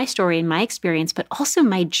my story and my experience, but also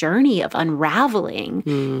my journey of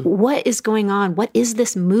unraveling what is going on. What is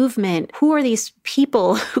this movement? Who are these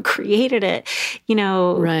people who created it?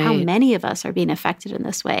 How many of us are being affected in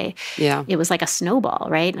this way? Yeah. It was like a snowball,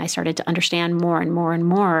 right? And I started to understand more and more and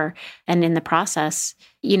more. And in the process,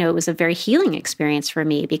 it was a very healing experience for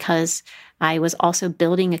me because I was also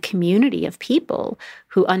building a community of people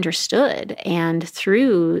who understood. And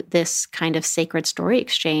through this kind of sacred story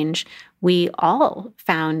exchange, we all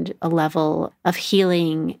found a level of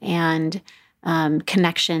healing and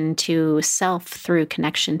connection to self through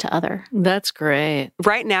connection to other. That's great.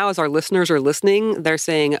 Right now, as our listeners are listening, they're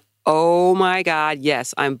saying, oh my God,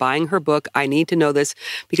 yes, I'm buying her book. I need to know this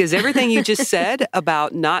because everything you just said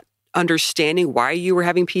about not understanding why you were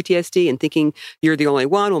having PTSD and thinking you're the only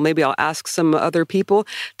one. Well, maybe I'll ask some other people.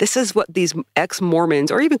 This is what these ex-Mormons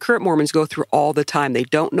or even current Mormons go through all the time. They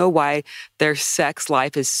don't know why their sex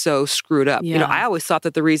life is so screwed up. Yeah. I always thought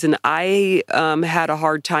that the reason I had a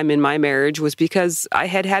hard time in my marriage was because I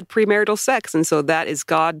had premarital sex. And so that is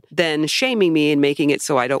God then shaming me and making it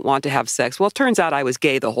so I don't want to have sex. Well, it turns out I was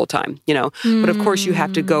gay the whole time, But of course you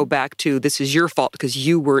have to go back to this is your fault because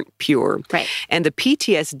you weren't pure. Right. And the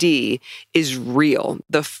PTSD is real.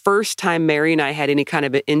 The first time Mary and I had any kind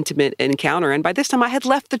of an intimate encounter, and by this time I had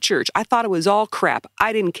left the church. I thought it was all crap.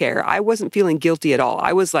 I didn't care. I wasn't feeling guilty at all.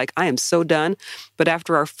 I was like, I am so done. But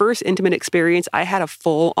after our first intimate experience, I had a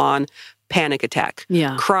full-on panic attack.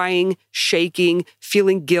 Yeah. Crying, shaking,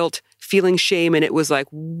 feeling guilt, feeling shame. And it was like,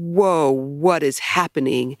 whoa, what is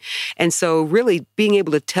happening? And so really being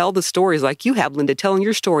able to tell the stories like you have, Linda, telling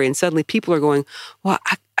your story, and suddenly people are going, well,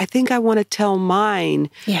 I think I want to tell mine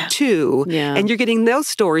too. Yeah. And you're getting those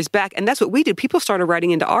stories back. And that's what we did. People started writing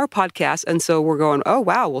into our podcast. And so we're going, oh,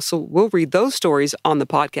 wow. Well, so we'll read those stories on the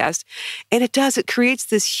podcast. And it creates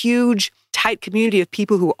this huge, tight community of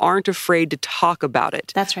people who aren't afraid to talk about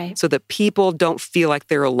it. That's right. So that people don't feel like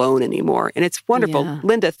they're alone anymore. And it's wonderful. Yeah.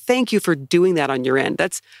 Linda, thank you for doing that on your end.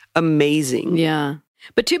 That's amazing. Yeah.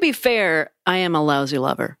 But to be fair, I am a lousy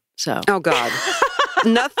lover. So. Oh, God.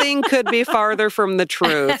 Nothing could be farther from the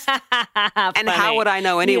truth. And how would I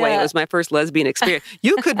know anyway? It was my first lesbian experience.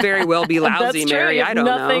 You could very well be lousy, Mary. I don't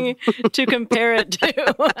know. Nothing to compare it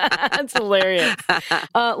to. That's hilarious.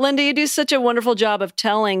 Linda, you do such a wonderful job of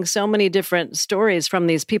telling so many different stories from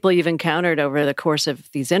these people you've encountered over the course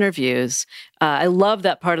of these interviews. I love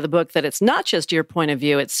that part of the book that it's not just your point of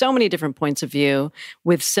view. It's so many different points of view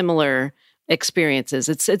with similar experiences.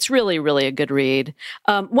 It's really, really a good read.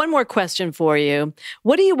 One more question for you.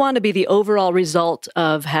 What do you want to be the overall result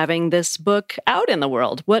of having this book out in the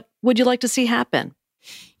world? What would you like to see happen?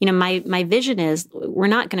 My vision is we're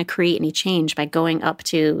not going to create any change by going up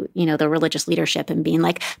to, the religious leadership and being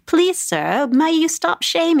like, please, sir, may you stop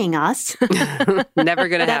shaming us? Never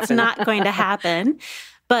going to happen. That's not going to happen.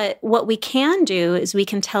 But what we can do is we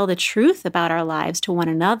can tell the truth about our lives to one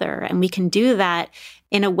another. And we can do that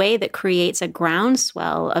in a way that creates a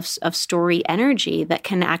groundswell of story energy that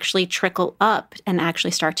can actually trickle up and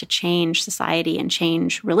actually start to change society and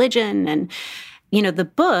change religion. And the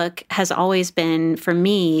book has always been, for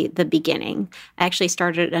me, the beginning. I actually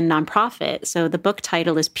started a nonprofit. So the book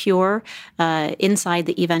title is Pure, Inside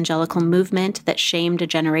the Evangelical Movement That Shamed a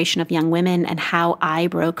Generation of Young Women and How I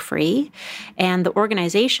Broke Free. And the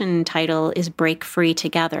organization title is Break Free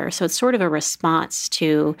Together. So it's sort of a response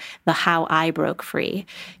to the How I Broke Free,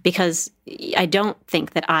 because I don't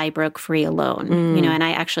think that I broke free alone, and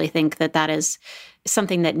I actually think that that is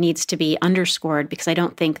something that needs to be underscored, because I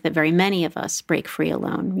don't think that very many of us break free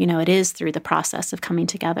alone. It is through the process of coming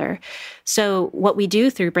together. So what we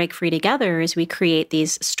do through Break Free Together is we create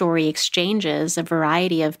these story exchanges, a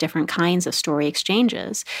variety of different kinds of story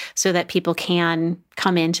exchanges, so that people can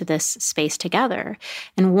come into this space together.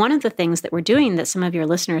 And one of the things that we're doing that some of your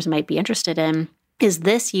listeners might be interested in is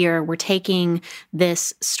this year we're taking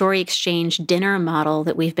this story exchange dinner model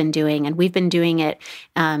that we've been doing, and we've been doing it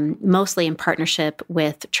mostly in partnership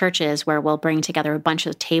with churches, where we'll bring together a bunch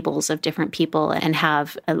of tables of different people and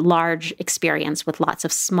have a large experience with lots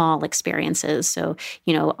of small experiences. So,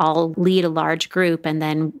 I'll lead a large group, and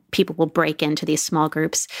then people will break into these small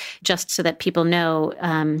groups, just so that people know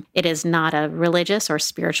it is not a religious or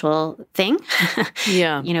spiritual thing.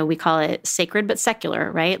 Yeah. We call it sacred but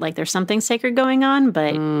secular, right? Like there's something sacred going on,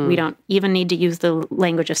 but we don't even need to use the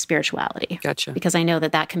language of spirituality. Gotcha. Because I know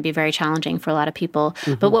that can be very challenging for a lot of people.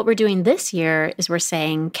 Mm-hmm. But what we're doing this year is we're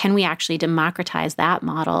saying, can we actually democratize that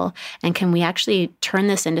model? And can we actually turn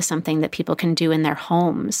this into something that people can do in their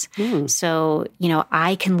homes? So,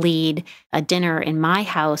 I can lead a dinner in my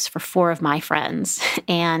house for 4 of my friends,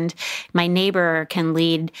 and my neighbor can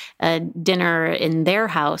lead a dinner in their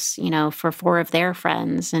house, for 4 of their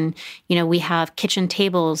friends. And, we have kitchen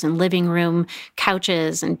tables and living room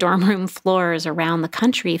couches and dorm room floors around the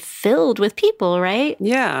country filled with people, right?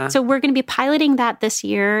 Yeah. So we're going to be piloting that this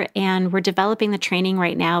year, and we're developing the training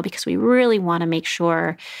right now because we really want to make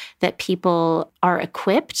sure that people are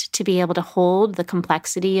equipped to be able to hold the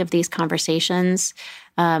complexity of these conversations,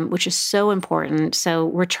 which is so important. So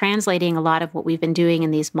we're translating a lot of what we've been doing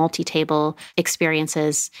in these multi-table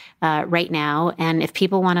experiences right now. And if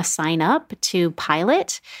people want to sign up to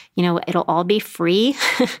pilot, it'll all be free.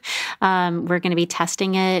 We're going to be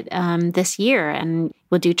testing it this year, and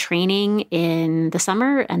we'll do training in the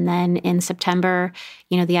summer. And then in September,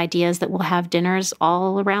 the idea is that we'll have dinners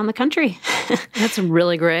all around the country. That's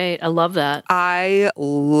really great. I love that. I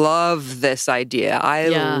love this idea. I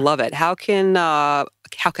love it. How can I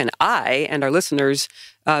and our listeners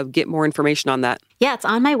get more information on that? Yeah, it's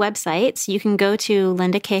on my website. So you can go to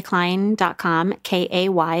lindaklein.com.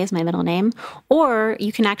 K-A-Y is my middle name. Or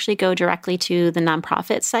you can actually go directly to the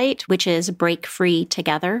nonprofit site, which is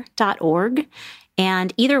breakfreetogether.org.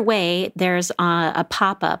 And either way, there's a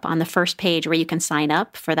pop-up on the first page where you can sign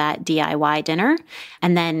up for that DIY dinner.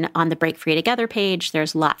 And then on the Break Free Together page,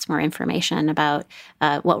 there's lots more information about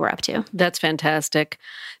what we're up to. That's fantastic.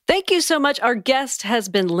 Thank you so much. Our guest has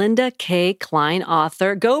been Linda K. Klein,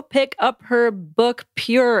 author. Go pick up her book,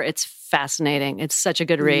 Pure. It's fascinating. It's such a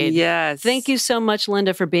good read. Yes. Thank you so much,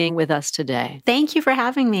 Linda, for being with us today. Thank you for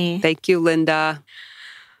having me. Thank you, Linda.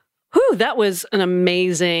 Whew, that was an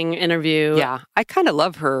amazing interview. Yeah, I kind of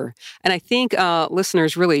love her. And I think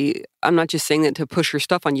listeners really, I'm not just saying that to push her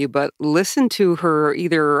stuff on you, but listen to her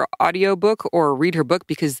either audiobook or read her book,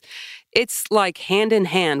 because it's like hand in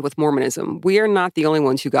hand with Mormonism. We are not the only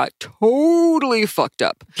ones who got totally fucked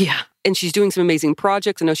up. Yeah. And she's doing some amazing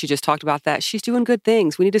projects. I know she just talked about that. She's doing good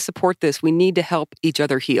things. We need to support this. We need to help each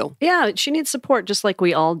other heal. Yeah, she needs support just like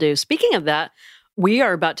we all do. Speaking of that, we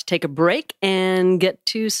are about to take a break and get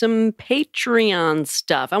to some Patreon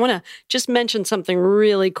stuff. I want to just mention something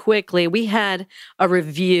really quickly. We had a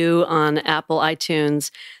review on Apple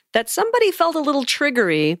iTunes that somebody felt a little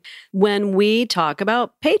triggery when we talk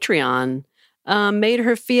about Patreon. Made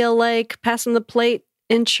her feel like passing the plate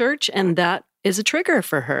in church, and that is a trigger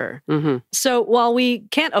for her. Mm-hmm. So while we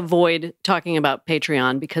can't avoid talking about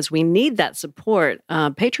Patreon because we need that support,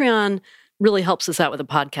 Patreon really helps us out with the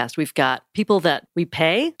podcast. We've got people that we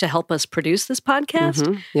pay to help us produce this podcast.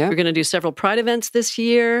 Mm-hmm. Yeah. We're going to do several Pride events this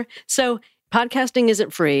year. So podcasting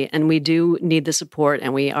isn't free, and we do need the support,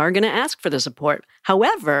 and we are going to ask for the support.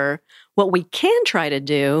 However, what we can try to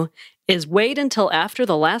do is wait until after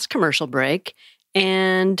the last commercial break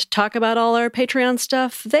and talk about all our Patreon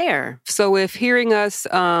stuff there. So if hearing us,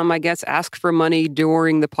 I guess, ask for money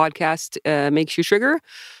during the podcast makes you trigger,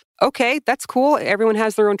 okay, that's cool. Everyone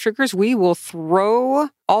has their own triggers. We will throw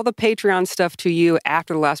all the Patreon stuff to you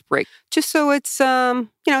after the last break, just so it's,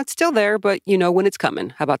 it's still there, but you know when it's coming.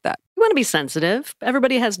 How about that? We want to be sensitive.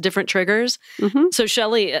 Everybody has different triggers. Mm-hmm. So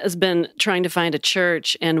Shelley has been trying to find a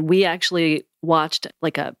church, and we actually watched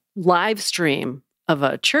like a live stream of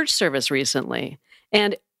a church service recently,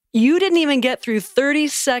 and you didn't even get through 30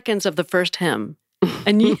 seconds of the first hymn.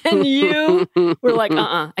 And you were like,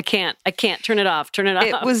 I can't turn it off.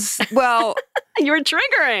 It was, well... You were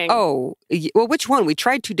triggering. Oh, well, which one? We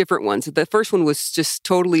tried two different ones. The first one was just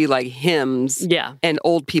totally like hymns and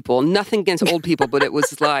old people. Nothing against old people, but it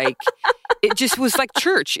was like, it just was like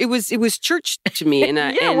church. It was church to me. And,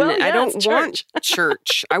 I don't want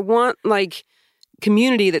church. I want like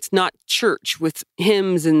community that's not church with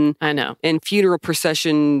hymns and I know and funeral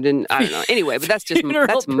procession and I don't know. Anyway, but that's just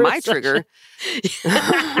my trigger.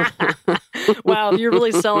 Wow, you're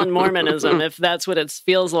really selling Mormonism if that's what it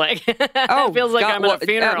feels like. Oh, it feels like I'm at a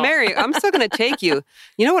funeral. Mary, I'm still going to take you.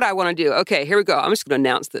 You know what I want to do? Okay, here we go. I'm just going to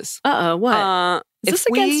announce this. What? Is this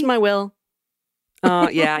against my will?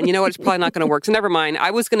 Yeah, and you know what? It's probably not going to work. So never mind.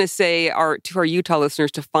 I was going to say to our Utah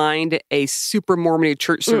listeners to find a super Mormon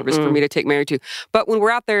church service for me to take Mary to. But when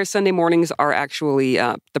we're out there, Sunday mornings are actually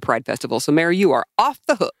the Pride Festival. So Mary, you are off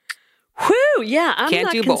the hook. Whew, yeah, I'm Can't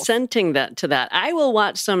not do consenting to that. I will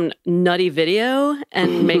watch some nutty video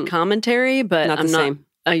and make commentary, but not I'm the not. same.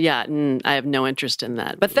 I have no interest in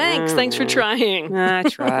that. But thanks for trying. I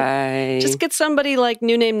try. Just get somebody like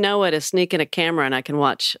New Name Noah to sneak in a camera and I can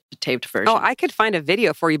watch the taped version. Oh, I could find a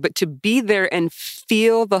video for you, but to be there and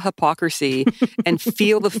feel the hypocrisy and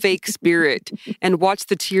feel the fake spirit and watch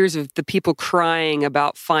the tears of the people crying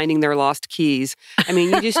about finding their lost keys. I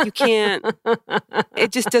mean, you can't,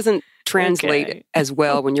 it just doesn't translate as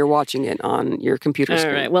well when you're watching it on your computer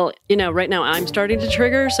screen. All right. Well, right now I'm starting to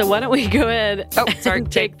trigger, so why don't we go ahead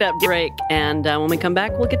and take that break, and when we come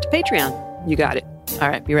back, we'll get to Patreon. You got it. All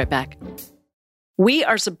right. Be right back. We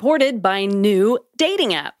are supported by new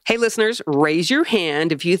dating app. Hey, listeners, raise your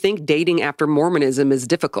hand if you think dating after Mormonism is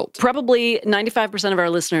difficult. Probably 95% of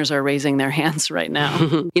our listeners are raising their hands right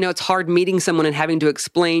now. It's hard meeting someone and having to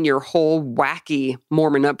explain your whole wacky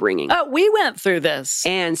Mormon upbringing. Oh, we went through this.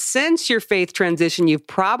 And since your faith transition, you've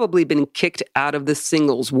probably been kicked out of the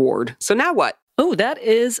singles ward. So now what? Oh, that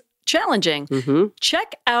is challenging.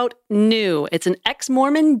 Check out New. It's an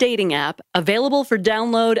ex-Mormon dating app available for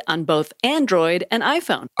download on both Android and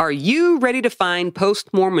iPhone. Are you ready to find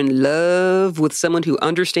post-Mormon love with someone who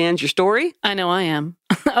understands your story? I know I am.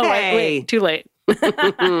 Wait, too late.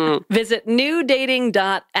 Visit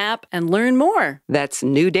newdating.app and learn more. That's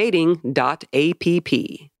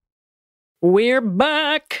newdating.app. We're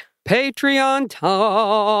back. Patreon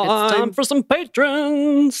time. It's time for some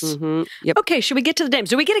patrons. Yep. Okay, should we get to the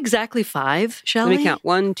names? Do we get exactly 5, shall we? Let me count.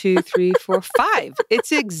 1, 2, 3, 4, 5.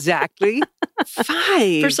 It's exactly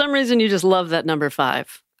 5. For some reason, you just love that number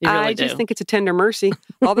 5. You really I just think it's a tender mercy.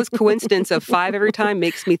 All this coincidence of 5 every time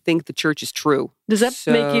makes me think the church is true. Does that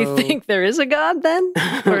make you think there is a God then?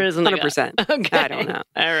 Or isn't 100%. A God? Okay. I don't know.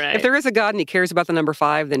 All right. If there is a God and he cares about the number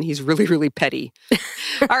 5, then he's really, really petty.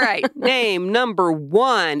 All right. Name number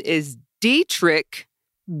 1 is Dietrich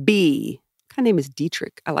B. What kind of name is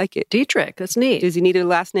Dietrich? I like it. Dietrich. That's neat. Does he need a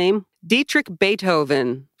last name? Dietrich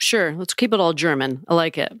Beethoven. Sure. Let's keep it all German. I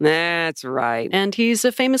like it. That's right. And he's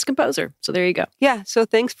a famous composer. So there you go. Yeah. So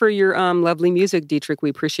thanks for your lovely music, Dietrich. We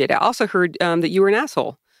appreciate it. I also heard that you were an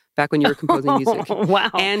asshole back when you were composing music.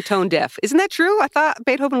 Wow. And tone deaf. Isn't that true? I thought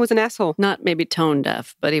Beethoven was an asshole. Not maybe tone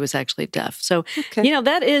deaf, but he was actually deaf. So,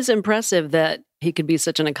 that is impressive that he could be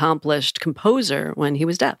such an accomplished composer when he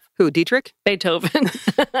was deaf. Who, Dietrich? Beethoven.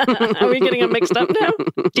 Are we getting them mixed up now?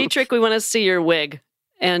 Dietrich, we want to see your wig.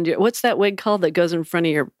 And what's that wig called that goes in front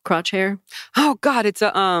of your crotch hair? Oh, God, it's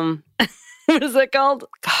a, What is it called?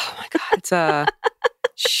 Oh, my God, it's a...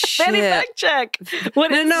 Shit. Fanny fact check.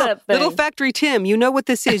 What is that thing? Little Factory Tim, you know what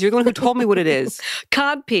this is. You're the one who told me what it is.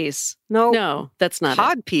 Cod piece. No. No, that's not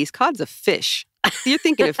Cod piece. Cod's a fish. You're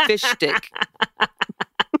thinking of fish stick.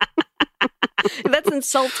 That's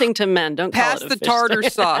insulting to men. Don't call Pass it a the fish tartar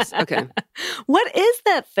stick. sauce. Okay. What is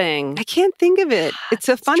that thing? I can't think of it. It's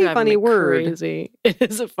a funny Driving me word. Crazy. It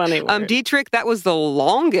is a funny word. Dietrich, that was the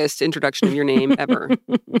longest introduction of your name ever.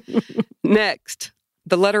 Next,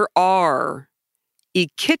 the letter R.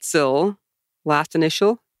 Ikitzel, last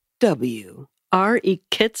initial, W. R.E.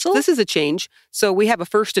 Kitzel? This is a change. So we have a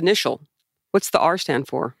first initial. What's the R stand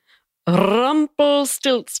for?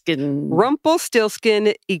 Rumpelstiltskin.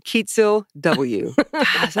 Rumpelstiltskin Ikitzel W.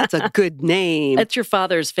 Gosh, that's a good name. That's your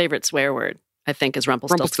father's favorite swear word, I think, is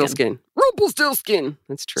Rumpelstiltskin. Rumpelstiltskin.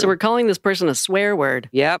 That's true. So we're calling this person a swear word.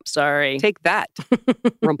 Yep. Sorry. Take that.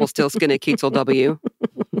 Rumpelstiltskin Ikitzel W.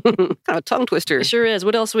 Kind of a tongue twister. It sure is.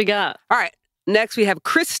 What else we got? All right. Next, we have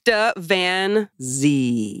Krista Van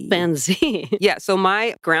Z. Van Z. Yeah, so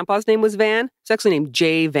my grandpa's name was Van. It's actually named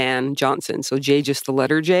J. Van Johnson. So J, just the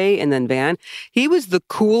letter J, and then Van. He was the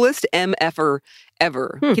coolest MFer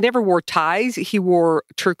ever. He never wore ties. He wore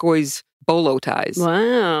turquoise bolo ties.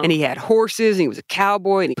 Wow. And he had horses, and he was a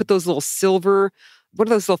cowboy, and he put those little silver... What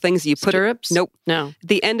are those little things that you put? Stirrups? Nope. No.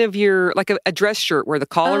 The end of your, like a dress shirt where the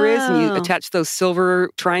collar is, and you Oh. attach those silver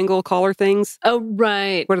triangle collar things. Oh,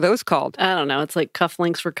 right. What are those called? I don't know. It's like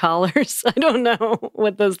cufflinks for collars. I don't know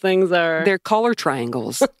what those things are. They're collar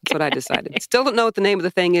triangles. That's what I decided. Still don't know what the name of the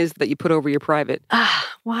thing is that you put over your private.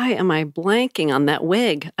 Why am I blanking on that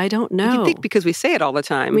wig? I don't know. You think because we say it all the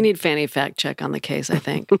time. We need Fanny fact check on the case, I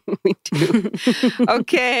think. We do.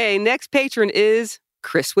 Okay, next patron is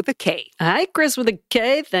Chris with a K. Hi, Chris with a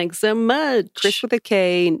K. Thanks so much. Chris with a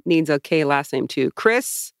K needs a K last name too.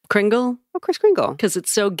 Chris. Kringle? Oh, Chris Kringle. Because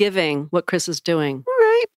it's so giving what Chris is doing. All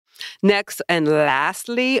right. Next and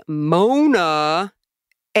lastly, Mona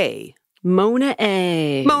A. Mona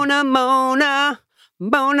A. Mona.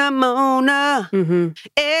 Mm-hmm.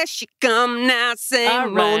 Here she come now, say All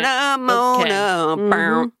right. Mona. Okay.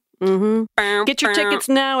 Bow, Mm-hmm. bow, Get your bow. tickets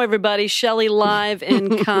now, everybody. Shelley live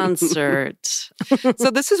in concert.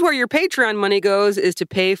 So this is where your Patreon money goes, is to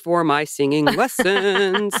pay for my singing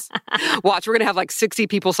lessons. Watch, we're going to have like 60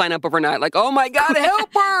 people sign up overnight. Like, oh my God,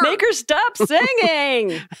 help her. Make her stop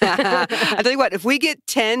singing. I tell you what, if we get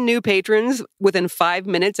 10 new patrons within 5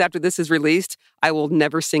 minutes after this is released, I will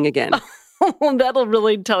never sing again. That'll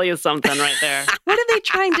really tell you something right there. What are they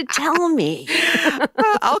trying to tell me?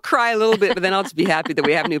 I'll cry a little bit, but then I'll just be happy that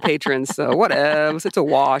we have new patrons. So whatever, it's a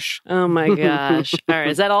wash. Oh my gosh. All right,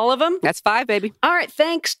 is that all of them? That's 5, baby. All right,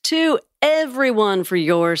 thanks to everyone for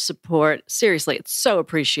your support. Seriously, it's so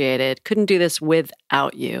appreciated. Couldn't do this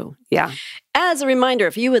without you. Yeah. As a reminder,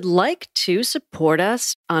 if you would like to support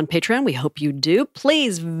us on Patreon, we hope you do,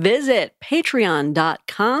 please visit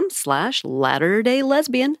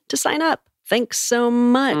patreon.com/LatterdayLesbian to sign up. Thanks so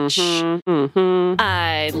much.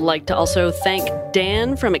 I'd like to also thank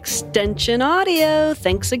Dan from Extension Audio.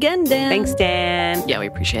 Thanks again, Dan. Thanks, Dan. Yeah, we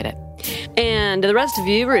appreciate it. And to the rest of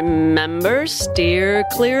you, remember, steer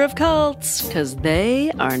clear of cults, because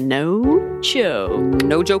they are no joke.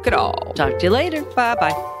 No joke at all. Talk to you later.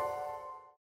 Bye-bye.